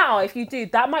doesn't matter if you do.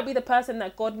 That might be the person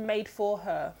that God made for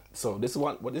her. So this is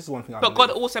one thing. But God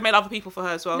also made other people for her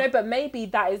as well. No, but maybe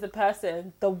that is the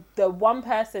person, the one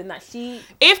person that she.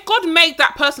 If God made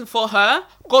that person for her,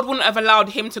 God wouldn't have allowed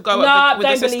him to go with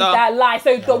the sister. Don't believe that lie.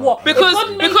 So the what? Because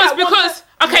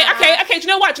okay. Do you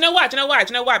know why?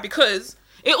 Because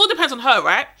it all depends on her,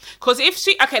 right? Because if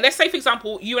she, let's say for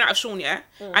example, you went out with Sean, yeah,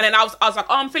 and then I was like,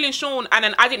 oh, I'm feeling Sean, and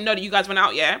then I didn't know that you guys went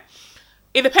out, yeah.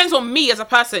 It depends on me as a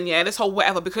person, yeah. This whole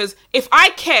whatever, because if I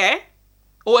care,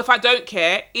 or if I don't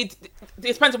care, it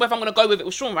depends on whether I'm gonna go with it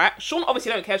with Sean, right? Sean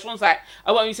obviously don't care. Sean's like,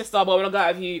 I want you sister, but I wanna go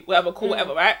out with you, whatever, cool,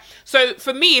 whatever, right? So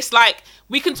for me, it's like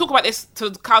we can talk about this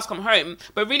till the cows come home,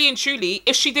 but really and truly,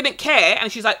 if she didn't care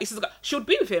and she's like, she would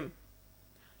be with him.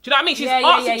 Do you know what I mean? She's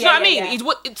asking. Do you know what I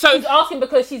mean? She's asking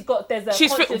because there's a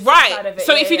conscious side of it.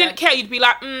 So if you didn't care, you'd be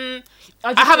like,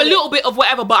 I have a little bit of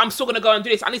whatever, but I'm still gonna go and do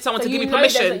this. I need someone to give me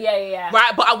permission.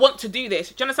 Right, but I want to do this.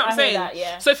 Do you understand what I'm saying? That,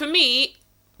 yeah. So for me,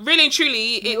 really and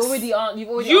truly, you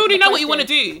already know what you want to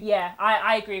do. Yeah,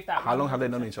 I agree with that. How long have they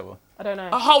known each other? I don't know.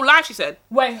 Her whole life, she said.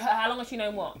 Wait, how long has she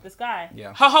known what? This guy?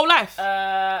 Yeah. Her whole life.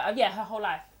 Yeah, her whole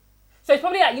life. So it's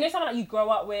probably like, someone that you grow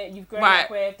up with, you've grown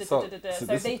up with, so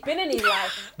they've been in his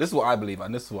life. This is what I believe,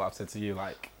 and this is what I've said to you.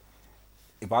 Like,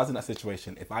 if I was in that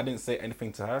situation, if I didn't say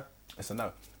anything to her, it's a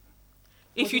no.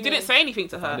 If you didn't say anything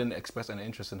to her, I didn't express any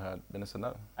interest in her, then it's a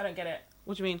no. I don't get it.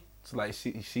 What do you mean? So like,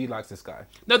 she likes this guy.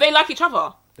 No, they like each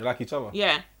other. They like each other.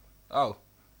 Yeah. Oh.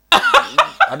 I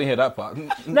didn't hear that part.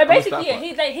 No, basically,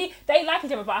 they like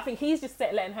each other, but I think he's just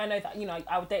letting her know that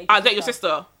I would date. I'll date your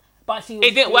sister. But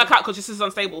it didn't work out because your sister's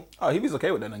unstable. Oh, if he's okay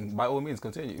with that, then by all means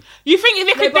continue. You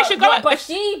think they should go?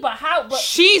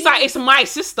 She's like, it's my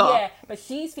sister. Yeah, but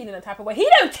she's feeling the type of way. He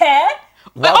don't care.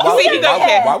 Obviously, he don't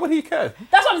care. Why would he care?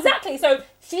 That's what exactly. So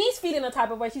she's feeling the type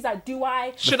of way. She's like,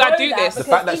 should I do this? The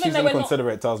fact that she's going to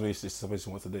consider it tells me she's something she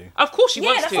wants to do. Of course she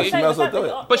wants to. She may as well do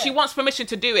it. But she wants permission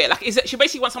to do it. Like, she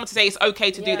basically wants someone to say it's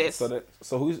okay to do this.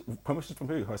 So who's permission from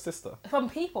who? Her sister? From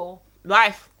people.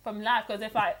 Life. From life. Because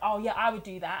if like, oh yeah, I would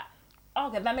do that.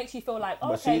 Okay, that makes you feel like,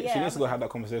 but she needs to go have that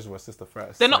conversation with her sister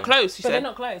first. They're not close, she said. They're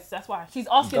not close. That's why. She's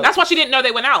asking. That's why she didn't know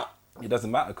they went out. It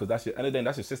doesn't matter because that's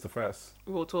your sister first.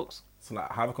 Raw talks. So like,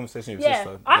 have a conversation with your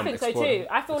sister. I think so too.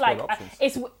 I feel like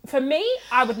it's for me.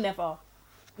 I would never.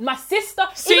 My sister,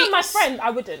 even my friend, I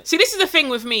wouldn't. See, this is the thing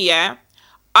with me. Yeah,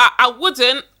 I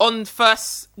wouldn't on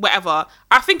first whatever.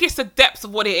 I think it's the depth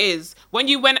of what it is. When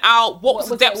you went out, what was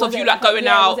the depth of you like going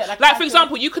out? Like for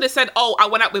example, you could have said, "Oh, I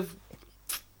went out with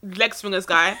leg swingers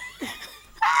guy."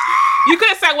 You could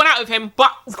have said I went out with him,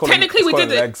 but technically we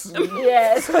didn't.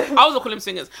 Yes. I was gonna call him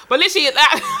swingers, but literally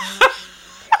that.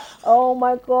 Oh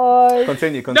my god.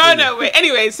 Continue. No, wait.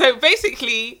 Anyway, so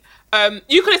basically,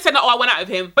 you could have said that, I went out with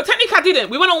him, but technically I didn't.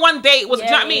 We went on one date. Do you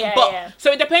know what I mean?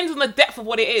 So it depends on the depth of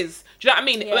what it is. Do you know what I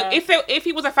mean? Yeah. If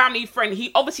he was a family friend,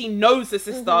 he obviously knows the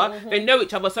sister. They know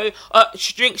each other. So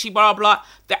she drinks, she blah blah.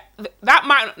 That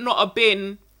might not have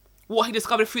been what he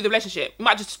discovered through the relationship. It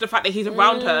might just the fact that he's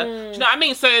around her. Do you know what I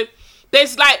mean? So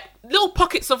there's like little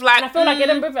pockets of like. And I feel like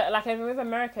with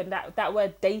American, that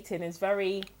word dating is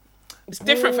very. It's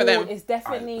different for them. It's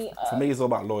definitely. For me, it's all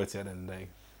about loyalty at the end of the day.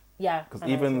 Yeah. Because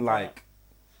even like,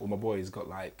 well, my boy, he's got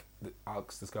like, I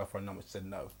asked this girl for a number. She said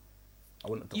no.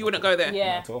 You wouldn't go there.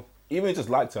 Yeah. Not at all. Even if just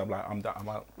liked her, I'm like, I'm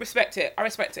out. Respect it. I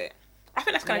respect it. I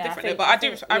think that's kind of different though, but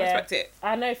I respect it.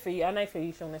 I know for you,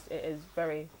 Sean, it is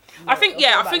very. I think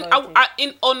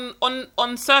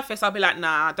on surface I'll be like,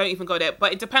 nah, don't even go there.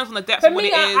 But it depends on the depth of what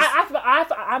it is.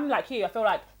 I'm like you. I feel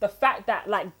like the fact that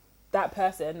like that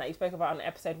person that you spoke about on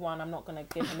episode 1, I'm not gonna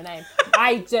give him a name.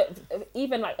 I just,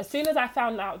 even like as soon as I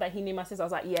found out that he knew my sister, I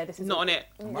was like, yeah, this is not on it.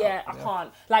 Yeah, I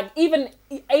can't. Like even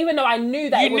though I knew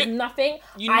that it was nothing,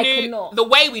 I could not. The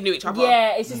way we knew each other.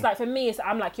 Yeah, it's just like for me,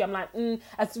 I'm like you. I'm like,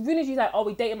 as soon as you like, oh,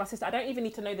 we dated my sister, I don't even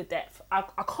need to know the depth. I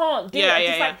can't do it. It's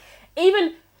just like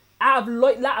even out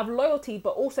of loyalty, but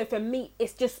also for me,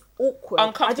 it's just awkward.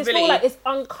 I just feel like it's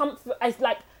uncomfortable. It's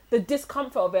like the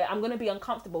discomfort of it. I'm gonna be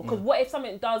uncomfortable because what if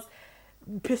something does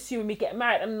pursue and we get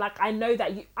married and like I know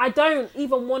that I don't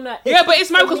even wanna. Yeah, but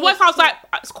it's mad because what if I was like,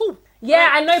 it's cool. Yeah,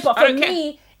 I know, but for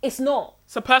me, it's not.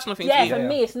 It's a personal thing. Yeah, for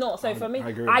me, it's not. So for me,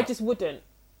 I just wouldn't.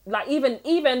 Like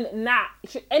even now,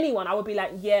 anyone, I would be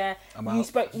like, yeah, you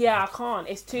spoke. Yeah, I can't.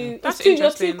 It's too.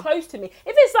 You're too close to me.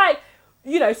 If it's like,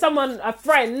 you know, a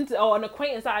friend or an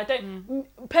acquaintance that I don't,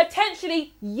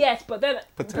 potentially, yes, but then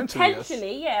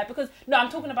potentially yeah, because no,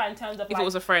 I'm talking about in terms of if it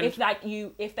was a friend,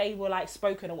 if they were like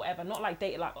spoken or whatever, not like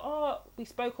dated, like, oh, we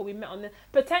spoke or we met on the,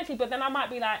 potentially, but then I might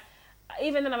be like,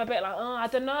 even then I'm a bit like, oh, I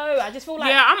don't know, I just feel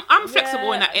like, yeah, I'm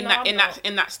flexible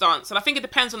in that stance, and I think it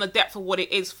depends on the depth of what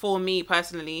it is for me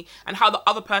personally and how the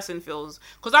other person feels,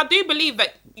 because I do believe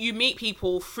that you meet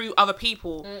people through other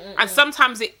people, and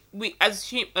sometimes we as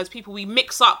people we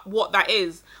mix up what that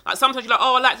is. Like sometimes you're like,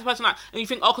 oh, I like this person, like, and you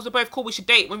think, oh, because we're both cool, we should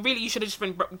date, when really you should have just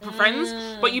been friends.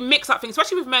 But you mix up things,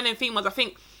 especially with men and females. I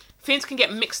think things can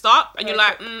get mixed up, and you're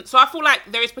like, so I feel like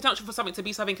there is potential for something to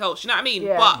be something else. You know what I mean?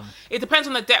 Yeah. But it depends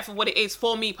on the depth of what it is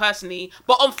for me personally.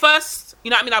 But on first, you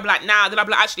know what I mean? I'll be like, nah. Then I'll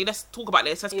be like, actually, let's talk about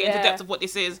this. Let's get into the depth of what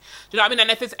this is. Do you know what I mean? And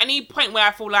if there's any point where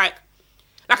I feel like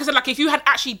I said, like if you had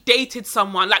actually dated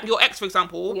someone, like your ex, for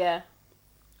example,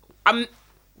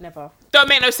 never. Don't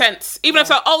make no sense. Even if it's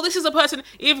like, oh, this is a person.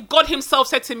 If God Himself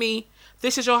said to me,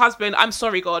 this is your husband. I'm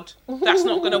sorry, God. That's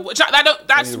not gonna work.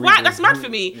 That's mad for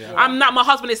me. Yeah. I'm not, my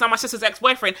husband is now my sister's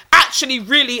ex-boyfriend. Actually,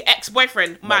 really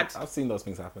ex-boyfriend. Mad. I've seen those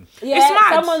things happen. Yeah, it's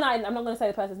mad. Someone I'm not gonna say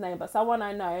the person's name, but someone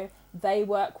I know, they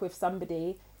work with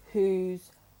somebody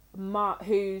who's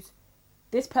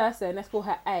this person. Let's call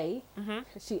her A.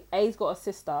 Mm-hmm. A's got a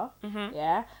sister. Mm-hmm.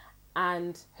 Yeah,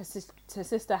 and her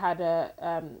sister had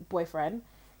a boyfriend,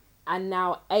 and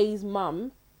now A's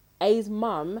mum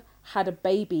had a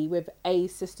baby with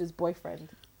A's sister's boyfriend.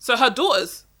 So her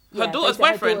daughter's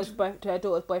boyfriend. Her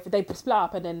daughter's boyfriend. They split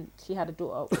up, and then she had a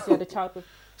daughter. She had a child with.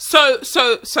 So.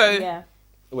 Yeah.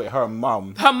 Wait, her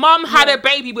mum. Her mum had a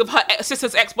baby with her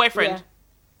sister's ex-boyfriend. Yeah.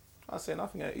 I say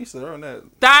nothing. Each their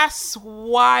own. That's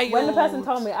wild. When the person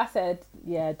told me, I said,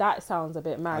 "Yeah, that sounds a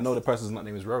bit mad." I know the person's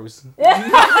name is Rose.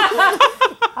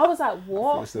 I was like,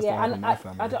 "What?" Yeah, and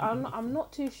I'm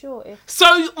not too sure if. So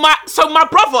my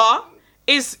brother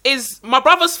is my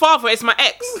brother's father is my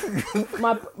ex.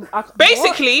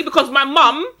 Basically, because my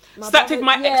mum slept with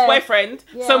my ex-boyfriend,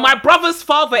 so my brother's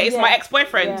father is my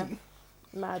ex-boyfriend. Yeah.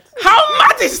 Mad. How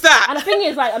mad is that? And the thing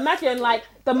is, like, imagine, like,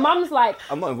 the mum's like...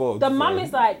 I'm not involved. The mum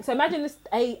is like... So imagine this...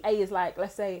 A is like,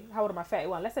 let's say... How old am I?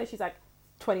 31. Let's say she's like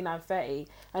 29, 30.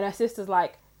 And her sister's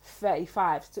like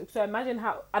 35. So imagine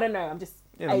how... I don't know. I'm just...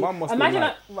 Yeah, the mum must imagine be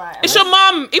like... Right. It's your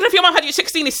mum. Even if your mum had you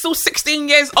 16, it's still 16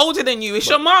 years older than you. It's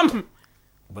your mum.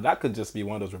 But that could just be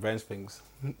one of those revenge things.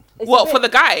 What, for the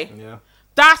guy? Yeah.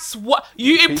 That's what...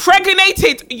 You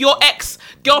impregnated your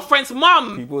ex-girlfriend's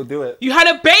mum. People do it. You had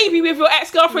a baby with your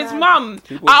ex-girlfriend's mum.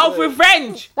 Out of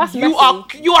revenge. That's you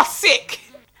are sick.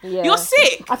 Yeah. You're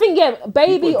sick. I think,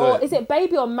 baby or... Is it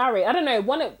baby or married? I don't know.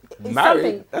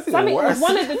 Married? That's even worse.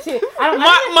 One of the two.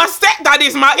 My stepdad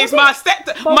is my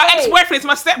stepdad. My ex-boyfriend is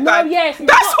my stepdad. No, yes.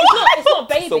 It's not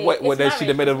baby. So wait, then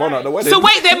she made a run at the wedding. So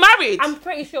wait, they're married? I'm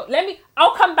pretty sure.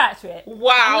 I'll come back to it.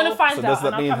 Wow. I'm going to find out. So does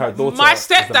that mean her daughter... My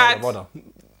stepdad...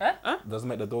 Doesn't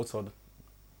make the daughter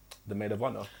the maid of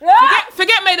honor.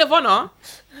 Forget maid of honor.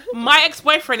 My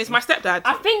ex-boyfriend is my stepdad.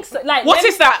 I think so. Like, what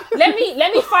is that? Let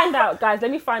me find out, guys. Let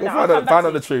me find out. Find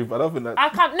out the truth. I don't think that. I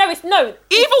can't. No, it's no. Either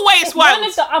way, it's one. One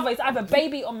of the other. It's either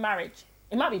baby or marriage.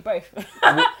 It might be both.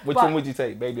 Which one would you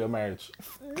take, baby or marriage?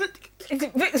 You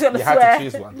had to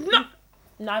choose one. No.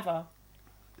 Neither.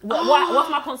 What's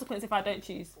my consequence if I don't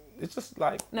choose? It's just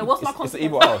like... No, what's my consequence? It's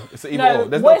either or. It's either or.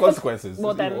 There's no consequences.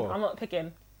 Well, then, I'm not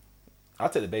picking. I'll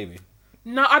take the baby.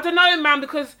 No, I don't know, man,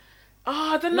 because...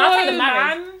 I don't know, I'll take the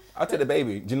man. I'll take the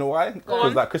baby. Do you know why?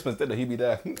 Because like Christmas dinner, he'd be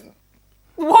there.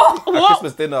 What?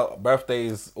 Christmas dinner,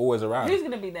 birthdays, always around. Who's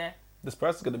going to be there? This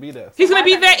person's going to be there. He's going to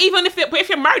be there even if... But if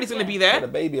you're married, he's going to be there. The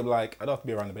baby, I'm like, I don't have to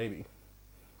be around the baby.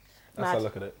 That's how I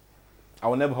look at it. I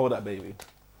will never hold that baby.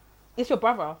 It's your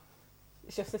brother.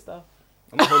 It's your sister.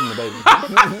 I'm not holding the baby.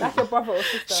 That's your brother or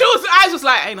sister. Shaw's eyes was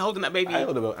like, I ain't holding that baby. I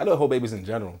don't hold babies in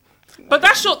general. But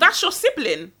that's your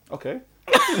sibling. Okay.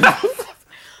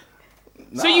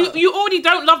 So you already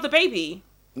don't love the baby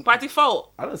by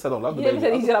default. I don't say I don't love the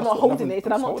baby. He said I'm not holding it. He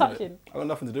said I'm not touching. I got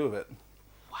nothing to do with it.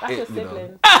 That's your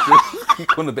sibling.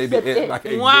 Calling the baby it like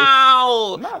it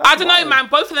wow. I don't know, man.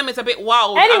 Both of them is a bit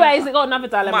wild. Anyways, we got another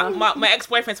dilemma. My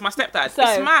ex-boyfriend's my stepdad. So,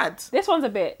 it's mad. This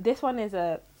one is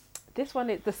the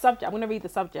subject. I'm going to read the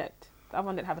subject. That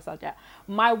one didn't have a subject.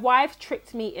 My wife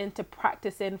tricked me into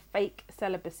practicing fake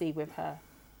celibacy with her.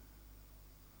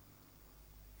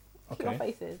 Okay. Keep my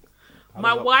faces.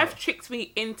 My wife tricked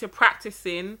me into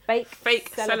practicing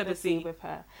fake celibacy with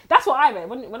her. That's what I read.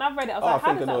 When I read it, I was like,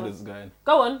 how does that I know this is going.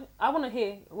 Go on. I want to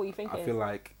hear what you think. I feel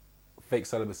like fake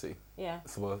celibacy. Yeah.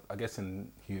 So I guess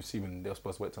in human, they were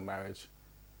supposed to wait till marriage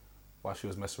while she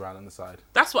was messing around on the side.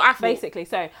 That's what I thought. Basically.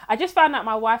 So I just found out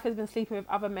my wife has been sleeping with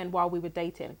other men while we were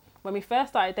dating. When we first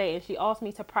started dating, she asked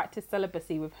me to practice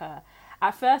celibacy with her.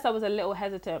 At first, I was a little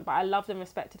hesitant, but I loved and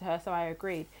respected her, so I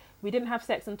agreed. We didn't have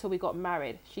sex until we got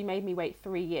married. She made me wait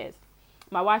 3 years.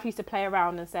 My wife used to play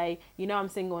around and say, you know I'm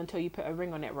single until you put a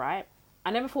ring on it, right?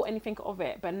 I never thought anything of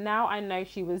it, but now I know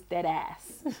she was dead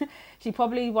ass. You're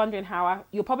probably wondering how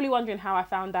I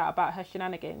found out about her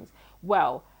shenanigans.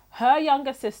 Well, her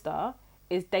younger sister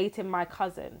is dating my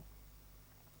cousin.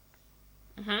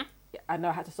 Mm-hmm. I know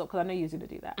I had to stop because I know you was going to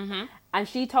do that. Mm-hmm. And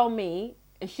she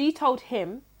told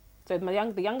him, so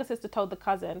the younger sister told the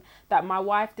cousin that my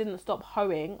wife didn't stop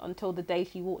hoeing until the day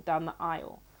she walked down the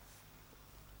aisle.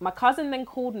 My cousin then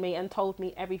called me and told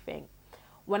me everything.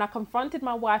 When I confronted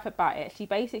my wife about it, she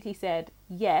basically said,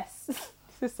 yes,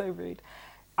 this is so rude.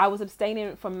 I was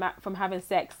abstaining from having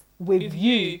sex with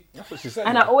you. That's what she said.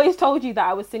 And I always told you that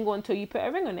I was single until you put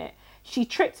a ring on it. She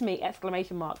tricked me, !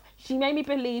 She made me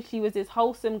believe she was this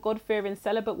wholesome, God-fearing,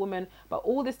 celibate woman, but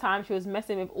all this time she was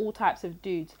messing with all types of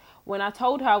dudes. When I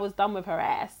told her I was done with her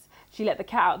ass, she let the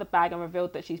cat out of the bag and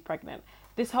revealed that she's pregnant.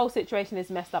 This whole situation is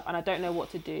messed up and I don't know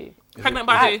what to do. Pregnant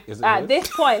by who? At this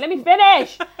point, let me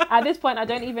finish. At this point, I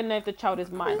don't even know if the child is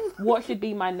mine. What should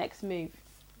be my next move?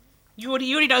 You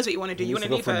already knows what you want to do. You want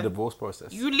to leave her. The divorce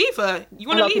process. You leave her. You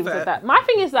want to leave her. My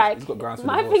thing is like, he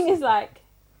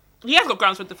has got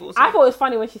grounds for divorce. I thought it was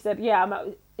funny when she said,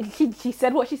 she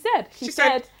said what she said. She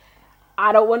said,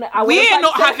 I don't want to. We're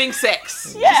not having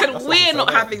sex. Yeah. She said, we're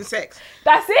not having sex.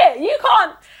 That's it. You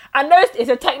can't. I know it's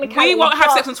a technicality. We won't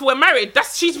have sex until we're married.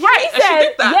 She's right. She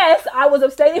did that. Yes, I was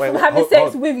abstaining from having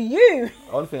sex with you.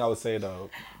 The only thing I would say though,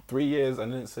 3 years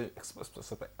and didn't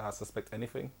suspect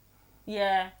anything.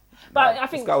 Yeah. But I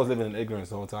think this guy was living in ignorance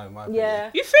the whole time.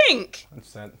 You think?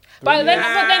 100%. But then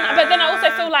I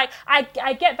also feel like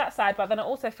I get that side, but then I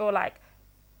also feel like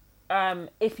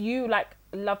if you like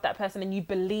love that person and you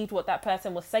believed what that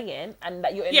person was saying and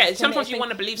that you're in sometimes you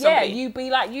want to believe somebody. Yeah, you'd be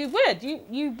like you would.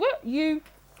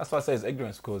 That's why I say it's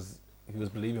ignorance, because he was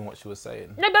believing what she was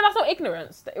saying. No, but that's not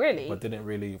ignorance, really. But didn't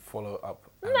really follow up.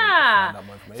 Nah.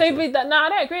 So I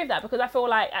don't agree with that, because I feel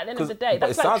like at the end of the day,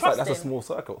 that's it sounds like that's a small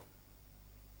circle.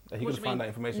 That he could find that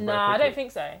information. No, I don't think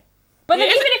so. But then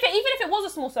even if it was a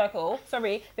small circle,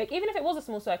 even if it was a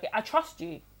small circle, I trust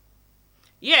you.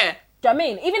 Yeah. Do you know what I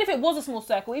mean? Even if it was a small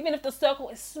circle, even if the circle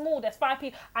is small, there's 5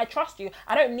 people, I trust you.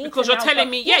 I don't need because you're telling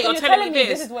me, you're telling me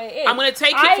this is what it is. I'm going to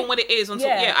take it from what it is until,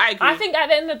 I agree. I think at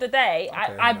the end of the day,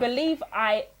 I believe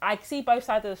I see both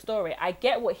sides of the story. I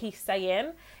get what he's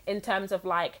saying in terms of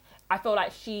like, I feel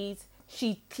like she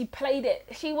played it,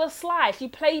 she was sly. She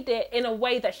played it in a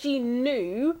way that she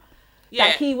knew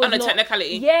that he was on a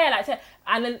technicality. Yeah,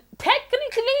 and then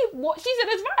technically, what she said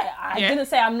is right. I didn't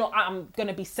say I'm going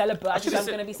to be celibate. I said I'm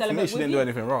going to be celibate. She didn't do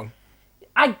anything wrong.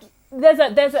 I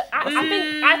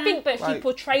think that she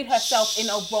portrayed herself in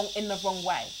the wrong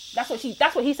way. That's what he's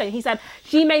saying. He said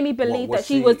she made me believe that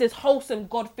she was this wholesome,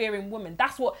 God-fearing woman.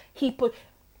 That's what he put.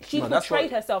 She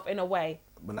portrayed herself in a way.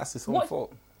 But that's his own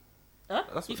fault. Huh?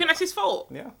 You think that's his fault?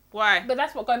 Yeah. Why? But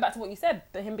that's going back to what you said,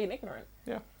 him being ignorant.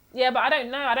 Yeah. Yeah, but I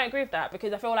don't know. I don't agree with that,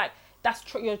 because I feel like that's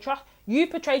your trust. You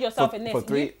portrayed yourself in this. For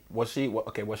 3, was she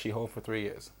home for 3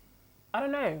 years? I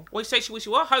don't know. What did you say? She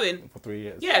was hoeing for 3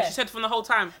 years. Yeah, she said from the whole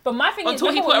time. But my thing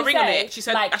until he put a ring on it, she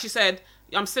said. She said,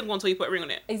 "I'm single until you put a ring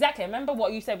on it." Exactly. Remember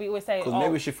what you said? We always say. Because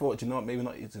maybe she thought, maybe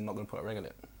not. He's not going to put a ring on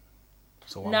it.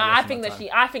 So I think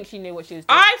she knew what she was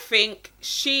doing. I think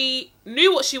she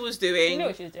knew what she was doing. She knew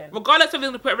what she was doing. Regardless of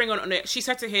him to put a ring on it, she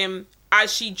said to him,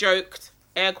 as she joked,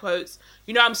 air quotes,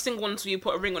 I'm single until you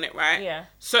put a ring on it, right? Yeah.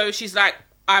 So she's like,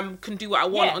 I can do what I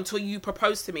want until you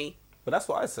propose to me. But that's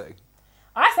what I say.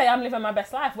 I say I'm living my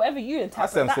best life. Whatever you interpret.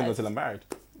 I say I'm single until I'm married.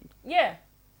 Yeah.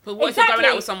 But what if you're going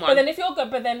out with someone? But then if you're good,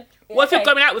 what if you're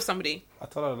going out with somebody? I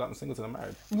told her that I'm single till I'm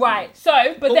married. Right. So,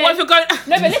 but then what if you're going?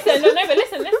 No, but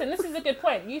listen. This is a good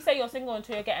point. You say you're single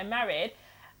until you're getting married,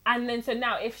 and then so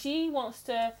now if she wants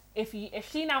to, if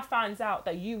she now finds out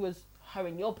that you was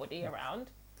hoeing your body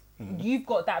around. You've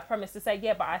got that premise to say,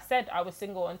 but I said I was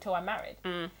single until I'm married.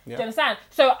 Do you understand?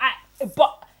 So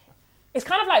but it's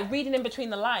kind of like reading in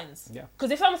between the lines. Yeah. Because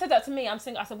if someone said that to me, I'm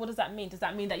single. I said, what does that mean? Does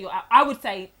that mean that you're out? I would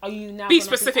say, are you now? Be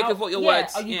specific with what your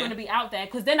words. Are you going to be out there?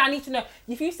 Because then I need to know.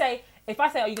 If I say,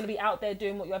 are you going to be out there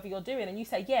doing whatever you're doing, and you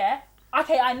say, yeah,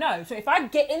 okay, I know. So if I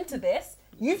get into this,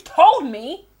 you've told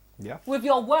me. Yeah. With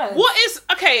your words. What is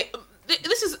okay?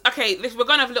 This is okay. We're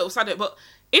going to have a little side note, but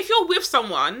if you're with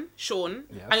someone, Sean,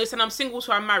 and you're saying I'm single,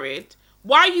 so I'm married,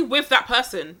 why are you with that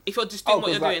person if you're just doing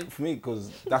what you're doing? For me,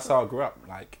 because that's how I grew up.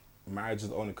 Like, marriage is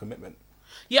the only commitment.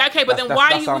 Yeah, okay, but then why are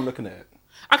you? That's how I'm looking at it.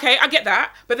 Okay, I get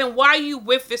that, but then why are you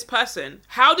with this person?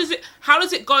 How does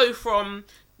it go from?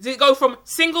 Does it go from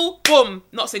single, boom,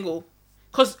 not single?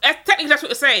 Because technically that's what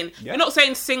you're saying. Yeah. You're not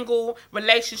saying single,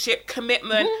 relationship,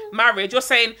 commitment, marriage. You're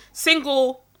saying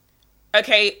single.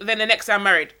 Okay, then the next day I'm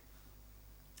married.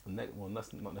 Well,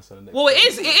 that's not necessarily. Well,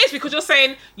 it is because you're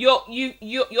saying you're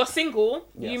single.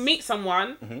 Yes. You meet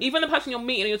someone, even the person you're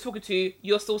meeting and you're talking to,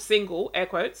 you're still single. Air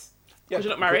quotes. Because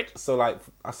you're not married. So like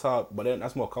that's how, but then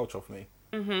that's more cultural for me.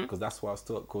 Because that's why I was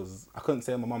taught. Because I couldn't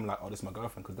say to my mum like, "Oh, this is my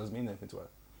girlfriend," because it doesn't mean anything to her.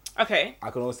 Okay. I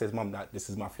can always say to mum that this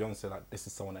is my fiance. Like this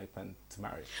is someone I plan to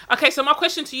marry. Okay, so my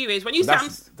question to you is, when you say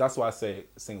that's why I say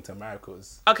single to marry,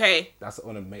 because that's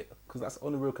the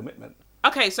only real commitment.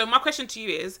 Okay, so my question to you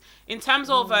is, in terms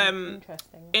of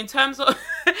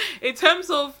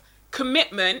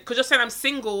commitment, because you're saying I'm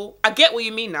single. I get what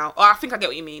you mean now, or I think I get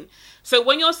what you mean. So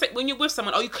when you're with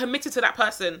someone, are you committed to that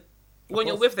person when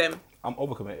you're with them? I'm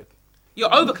overcommitted. You're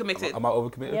overcommitted. Am I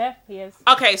overcommitted? Yeah, he is.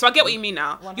 Okay, so I get what you mean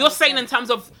now. 100%. You're saying in terms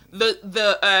of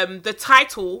the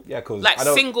title, yeah, because like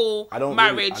single,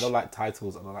 marriage. I don't like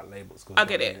titles. I don't like labels. I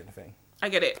get it. I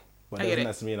get it. But it doesn't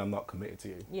necessarily mean I'm not committed to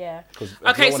you. Yeah. Because if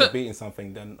I want to be in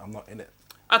something, then I'm not in it.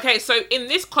 Okay, so in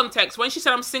this context, when she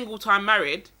said I'm single to I'm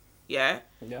married,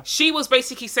 she was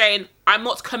basically saying I'm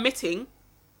not committing,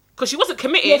 because she wasn't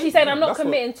committing. Yeah, she's saying I'm not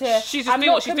committing to. She's just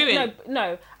doing what she's doing.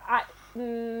 No. For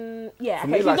me,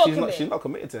 like, she's not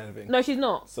committed to anything. No, she's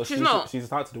not. So she's not. She's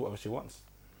entitled to do whatever she wants.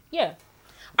 Yeah.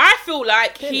 I feel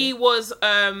like he was.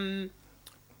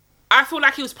 I feel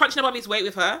like he was punching above his weight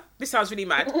with her. This sounds really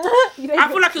mad. I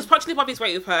feel like he was punching above his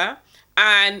weight with her,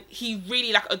 and he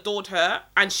really like adored her.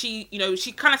 And she, you know,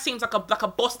 she kind of seems like a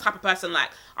boss type of person. Like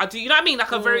I do, you know what I mean?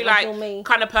 Like a very like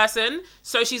kind of person.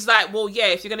 So she's like, well, yeah,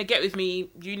 if you're gonna get with me,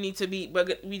 you need to be. We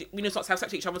need to not have sex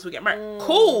with each other until we get married.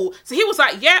 Cool. So he was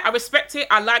like, yeah, I respect it.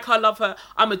 I like her, love her.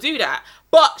 I'm gonna do that.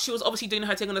 But she was obviously doing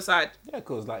her thing on the side. Yeah,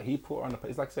 because like he put her on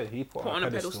it's like I said, he put her on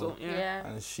a pedestal. Yeah.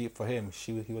 And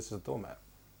he was just a doormat.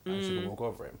 And she could walk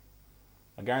over him.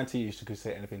 I guarantee you she could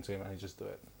say anything to him and he'd just do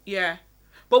it. Yeah.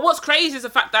 But what's crazy is the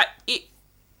fact that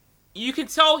you can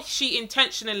tell she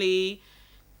intentionally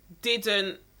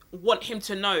didn't want him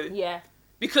to know. Yeah.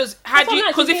 Because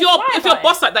if you're a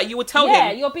boss like that, you would tell him.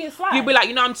 Yeah, you're being sly. You'd be like,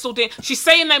 you know, I'm still doing. She's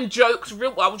saying them jokes,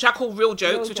 which I call real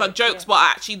jokes, which are jokes, but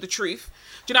are actually the truth.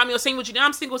 Do you know what I mean? You're saying, well, you know,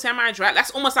 I'm single to marriage, right? That's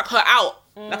almost like her out.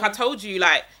 Like I told you,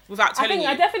 like without telling you.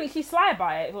 I definitely she's sly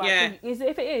by it. Like,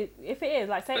 if it is,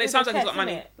 like say. But it sounds like he's got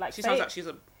money. Like she sounds like she's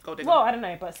a gold digger. Well, I don't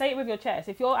know, but say it with your chest.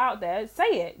 If you're out there, say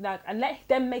it, like, and let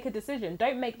them make a decision.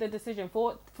 Don't make the decision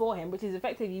for him, which is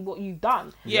effectively what you've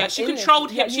done. Yeah, she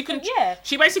controlled him. She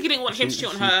basically didn't want him to cheat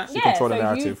on her. She controlled the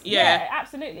narrative. Yeah,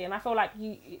 absolutely. And I feel like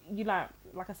you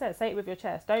like I said, say it with your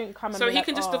chest. Don't come and so he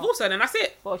can just divorce her, and that's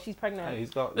it. Well, she's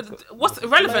pregnant. Yeah, what's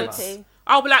relevance?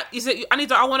 I'll be like,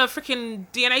 I want a freaking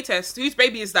DNA test. Whose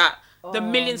baby is that? The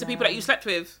millions of people that you slept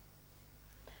with.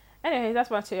 Anyway, that's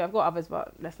my two. I've got others,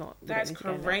 but let's not. That's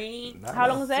great. How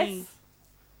long is this?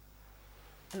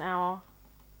 An hour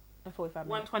and 45 minutes.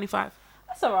 125.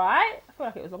 That's all right. I feel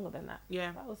like it was longer than that.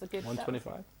 Yeah. That was a good.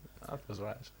 125. That was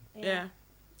right. Actually. Yeah.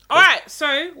 All right.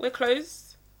 So we're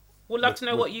closed. We'd love to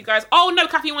know what you guys. Oh no,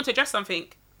 Kathy, you want to address something?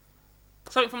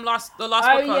 Something from the last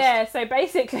podcast. Oh yeah. So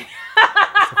basically.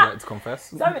 Something like to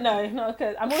confess. No, not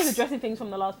because I'm always addressing things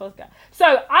from the last podcast. So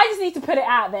I just need to put it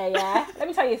out there. Yeah. Let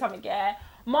me tell you something. Yeah.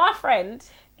 My friend,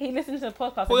 he listened to the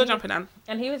podcast. You're jumping on.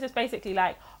 And he was just basically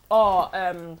like,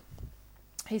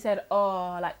 he said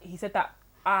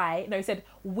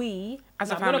we,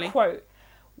 as a family. I'm going to quote,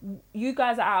 you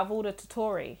guys are out of order to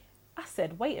Tory. I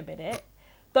said, wait a minute.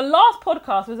 The last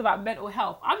podcast was about mental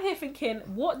health. I'm here thinking,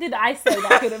 what did I say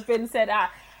that could have been said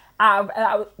that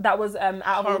was out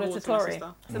of order to Tory?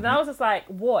 So then I was just like,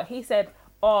 what? He said,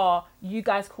 you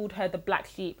guys called her the black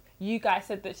sheep. You guys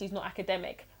said that she's not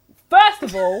academic. First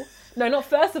of all,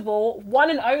 one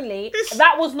and only,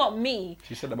 that was not me.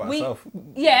 She said about herself.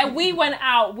 Yeah, we went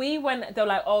out. They were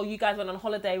like, oh, you guys went on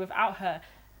holiday without her.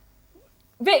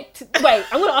 Vic, wait,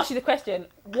 I'm going to ask you the question.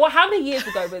 How many years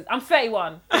ago was... I'm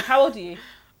 31. How old are you?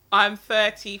 I'm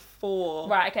 34.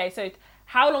 Right, okay, so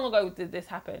how long ago did this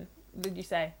happen? Would you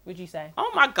say?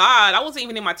 Oh my God, I wasn't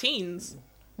even in my teens.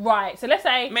 Right, so let's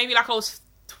say... Maybe like I was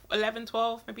 11,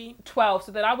 12, maybe. 12,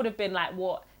 so then I would have been like,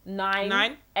 what,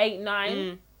 9? 8,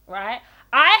 9, right?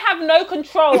 I have no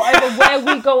control over where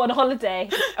we go on holiday,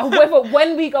 or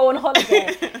when we go on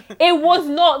holiday. It was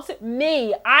not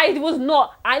me. I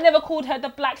never called her the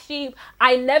black sheep.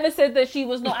 I never said that she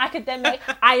was not academic.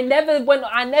 I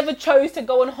never chose to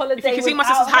go on holiday. If you can see my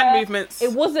sister's hand movements.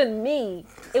 It wasn't me.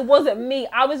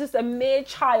 I was just a mere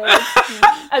child,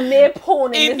 a mere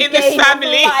pawn in this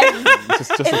family.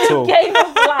 Just a tool. Game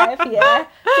of life, yeah.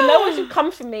 So no one should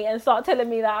come for me and start telling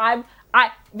me that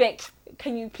Vic,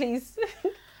 can you please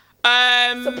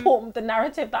support the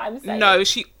narrative that I'm saying? No,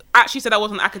 she actually said I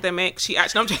wasn't academic.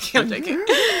 I'm joking.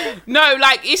 No,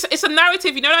 like it's a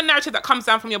narrative. You know that narrative that comes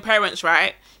down from your parents,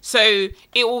 right? So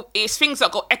it's things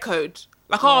that got echoed.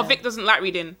 Like, Vic doesn't like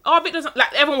reading. Vic doesn't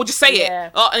like. Everyone will just say it.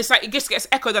 And it's like it just gets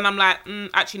echoed, and I'm like,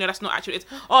 actually, no, that's not actually.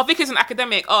 Vic isn't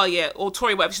academic. Or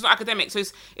Tory, whatever. She's not academic. So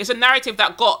it's a narrative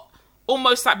that got.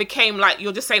 Almost like became like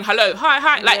you're just saying hello,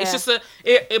 hi. Like it's just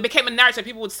it became a narrative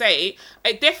people would say.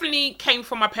 It definitely came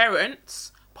from my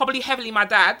parents, probably heavily my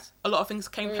dad. A lot of things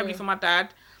came heavily from my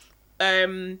dad.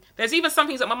 There's even some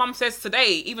things that my mum says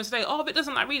today, even today. Vic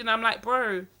doesn't like reading. I'm like,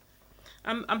 bro,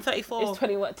 I'm 34. It's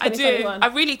 21. I do. I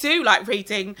really do like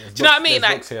reading. Do you know what I mean?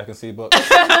 Like, books here, I can see books.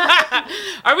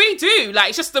 I really do. Like,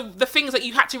 it's just the things that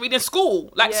you had to read in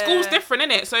school. Like, school's different,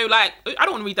 innit? So, like, I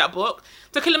don't want to read that book.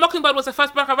 To Kill a Mockingbird was the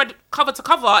first book I read cover to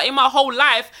cover in my whole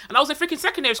life, and I was in freaking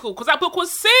secondary school because that book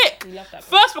was sick. You love that book.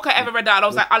 First book I ever read that, and I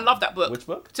was like, I love that book. Which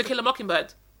book? To Kill a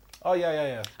Mockingbird. Oh,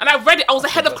 yeah. And I read it. I was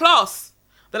ahead of class.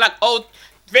 They're like, oh,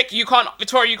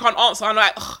 Victoria, you can't answer. I'm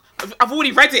like, ugh, I've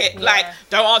already read it. Yeah. Like,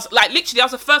 don't answer. Like, literally, that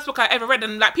was the first book I ever read,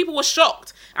 and like, people were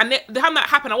shocked. And the time that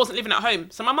happened, I wasn't living at home,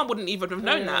 so my mum wouldn't even have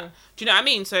known that. Do you know what I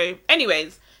mean? So,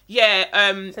 anyways,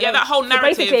 that whole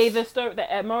narrative. So basically, the story,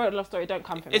 the moral of the story, don't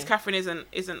come for me. Is Catherine isn't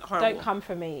horrible? Don't come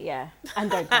for me, yeah, and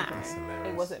don't come for me.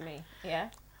 It wasn't me, yeah.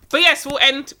 But yes, we'll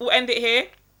end it here.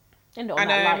 End it on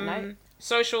that light note.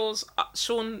 Socials.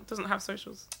 Sean doesn't have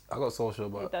socials. I got social,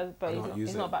 but it does, but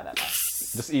he's not about that.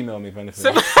 Just email me if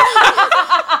anything.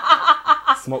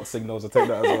 Smoke signals, I'll take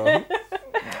that as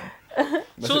well.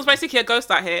 Sean's basically a ghost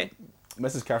out here.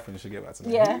 Message Catherine, she get back to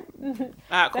me. Yeah.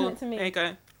 Alright, cool. Send it to me. There you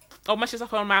go. Oh, message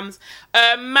up on Mams.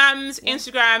 Mams,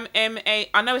 Instagram, MA.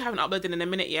 I know we haven't uploaded in a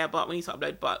minute yet, but we need to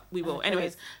upload, but we will.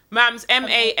 Anyways, Mams,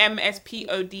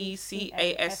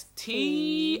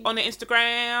 MAMSPODCAST on the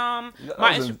Instagram.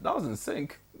 That was in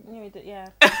sync. Yeah.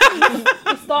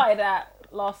 We started that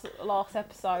last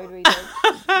episode. We did.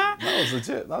 That was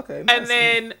legit. Okay. Nice. And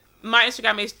then my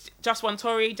Instagram is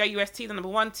just1tori, JUST, the number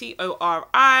 1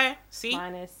 TORI. C.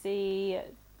 Mine is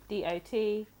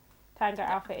CDOT. Tango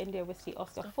Alpha India Whiskey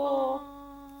Oscar 4.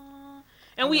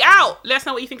 And we out. Let us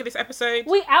know what you think of this episode.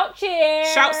 We out here.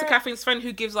 Shouts to Catherine's friend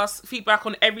who gives us feedback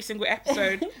on every single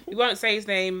episode. We won't say his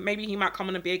name. Maybe he might come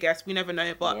on and be a guest. We never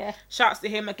know. But shouts to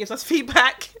him that gives us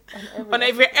feedback on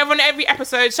every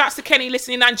episode. Shouts to Kenny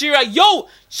listening in Nigeria. Yo,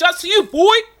 shouts to you,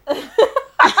 boy.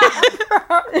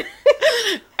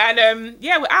 And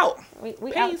we're out.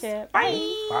 We out here.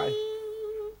 Bye. Bye.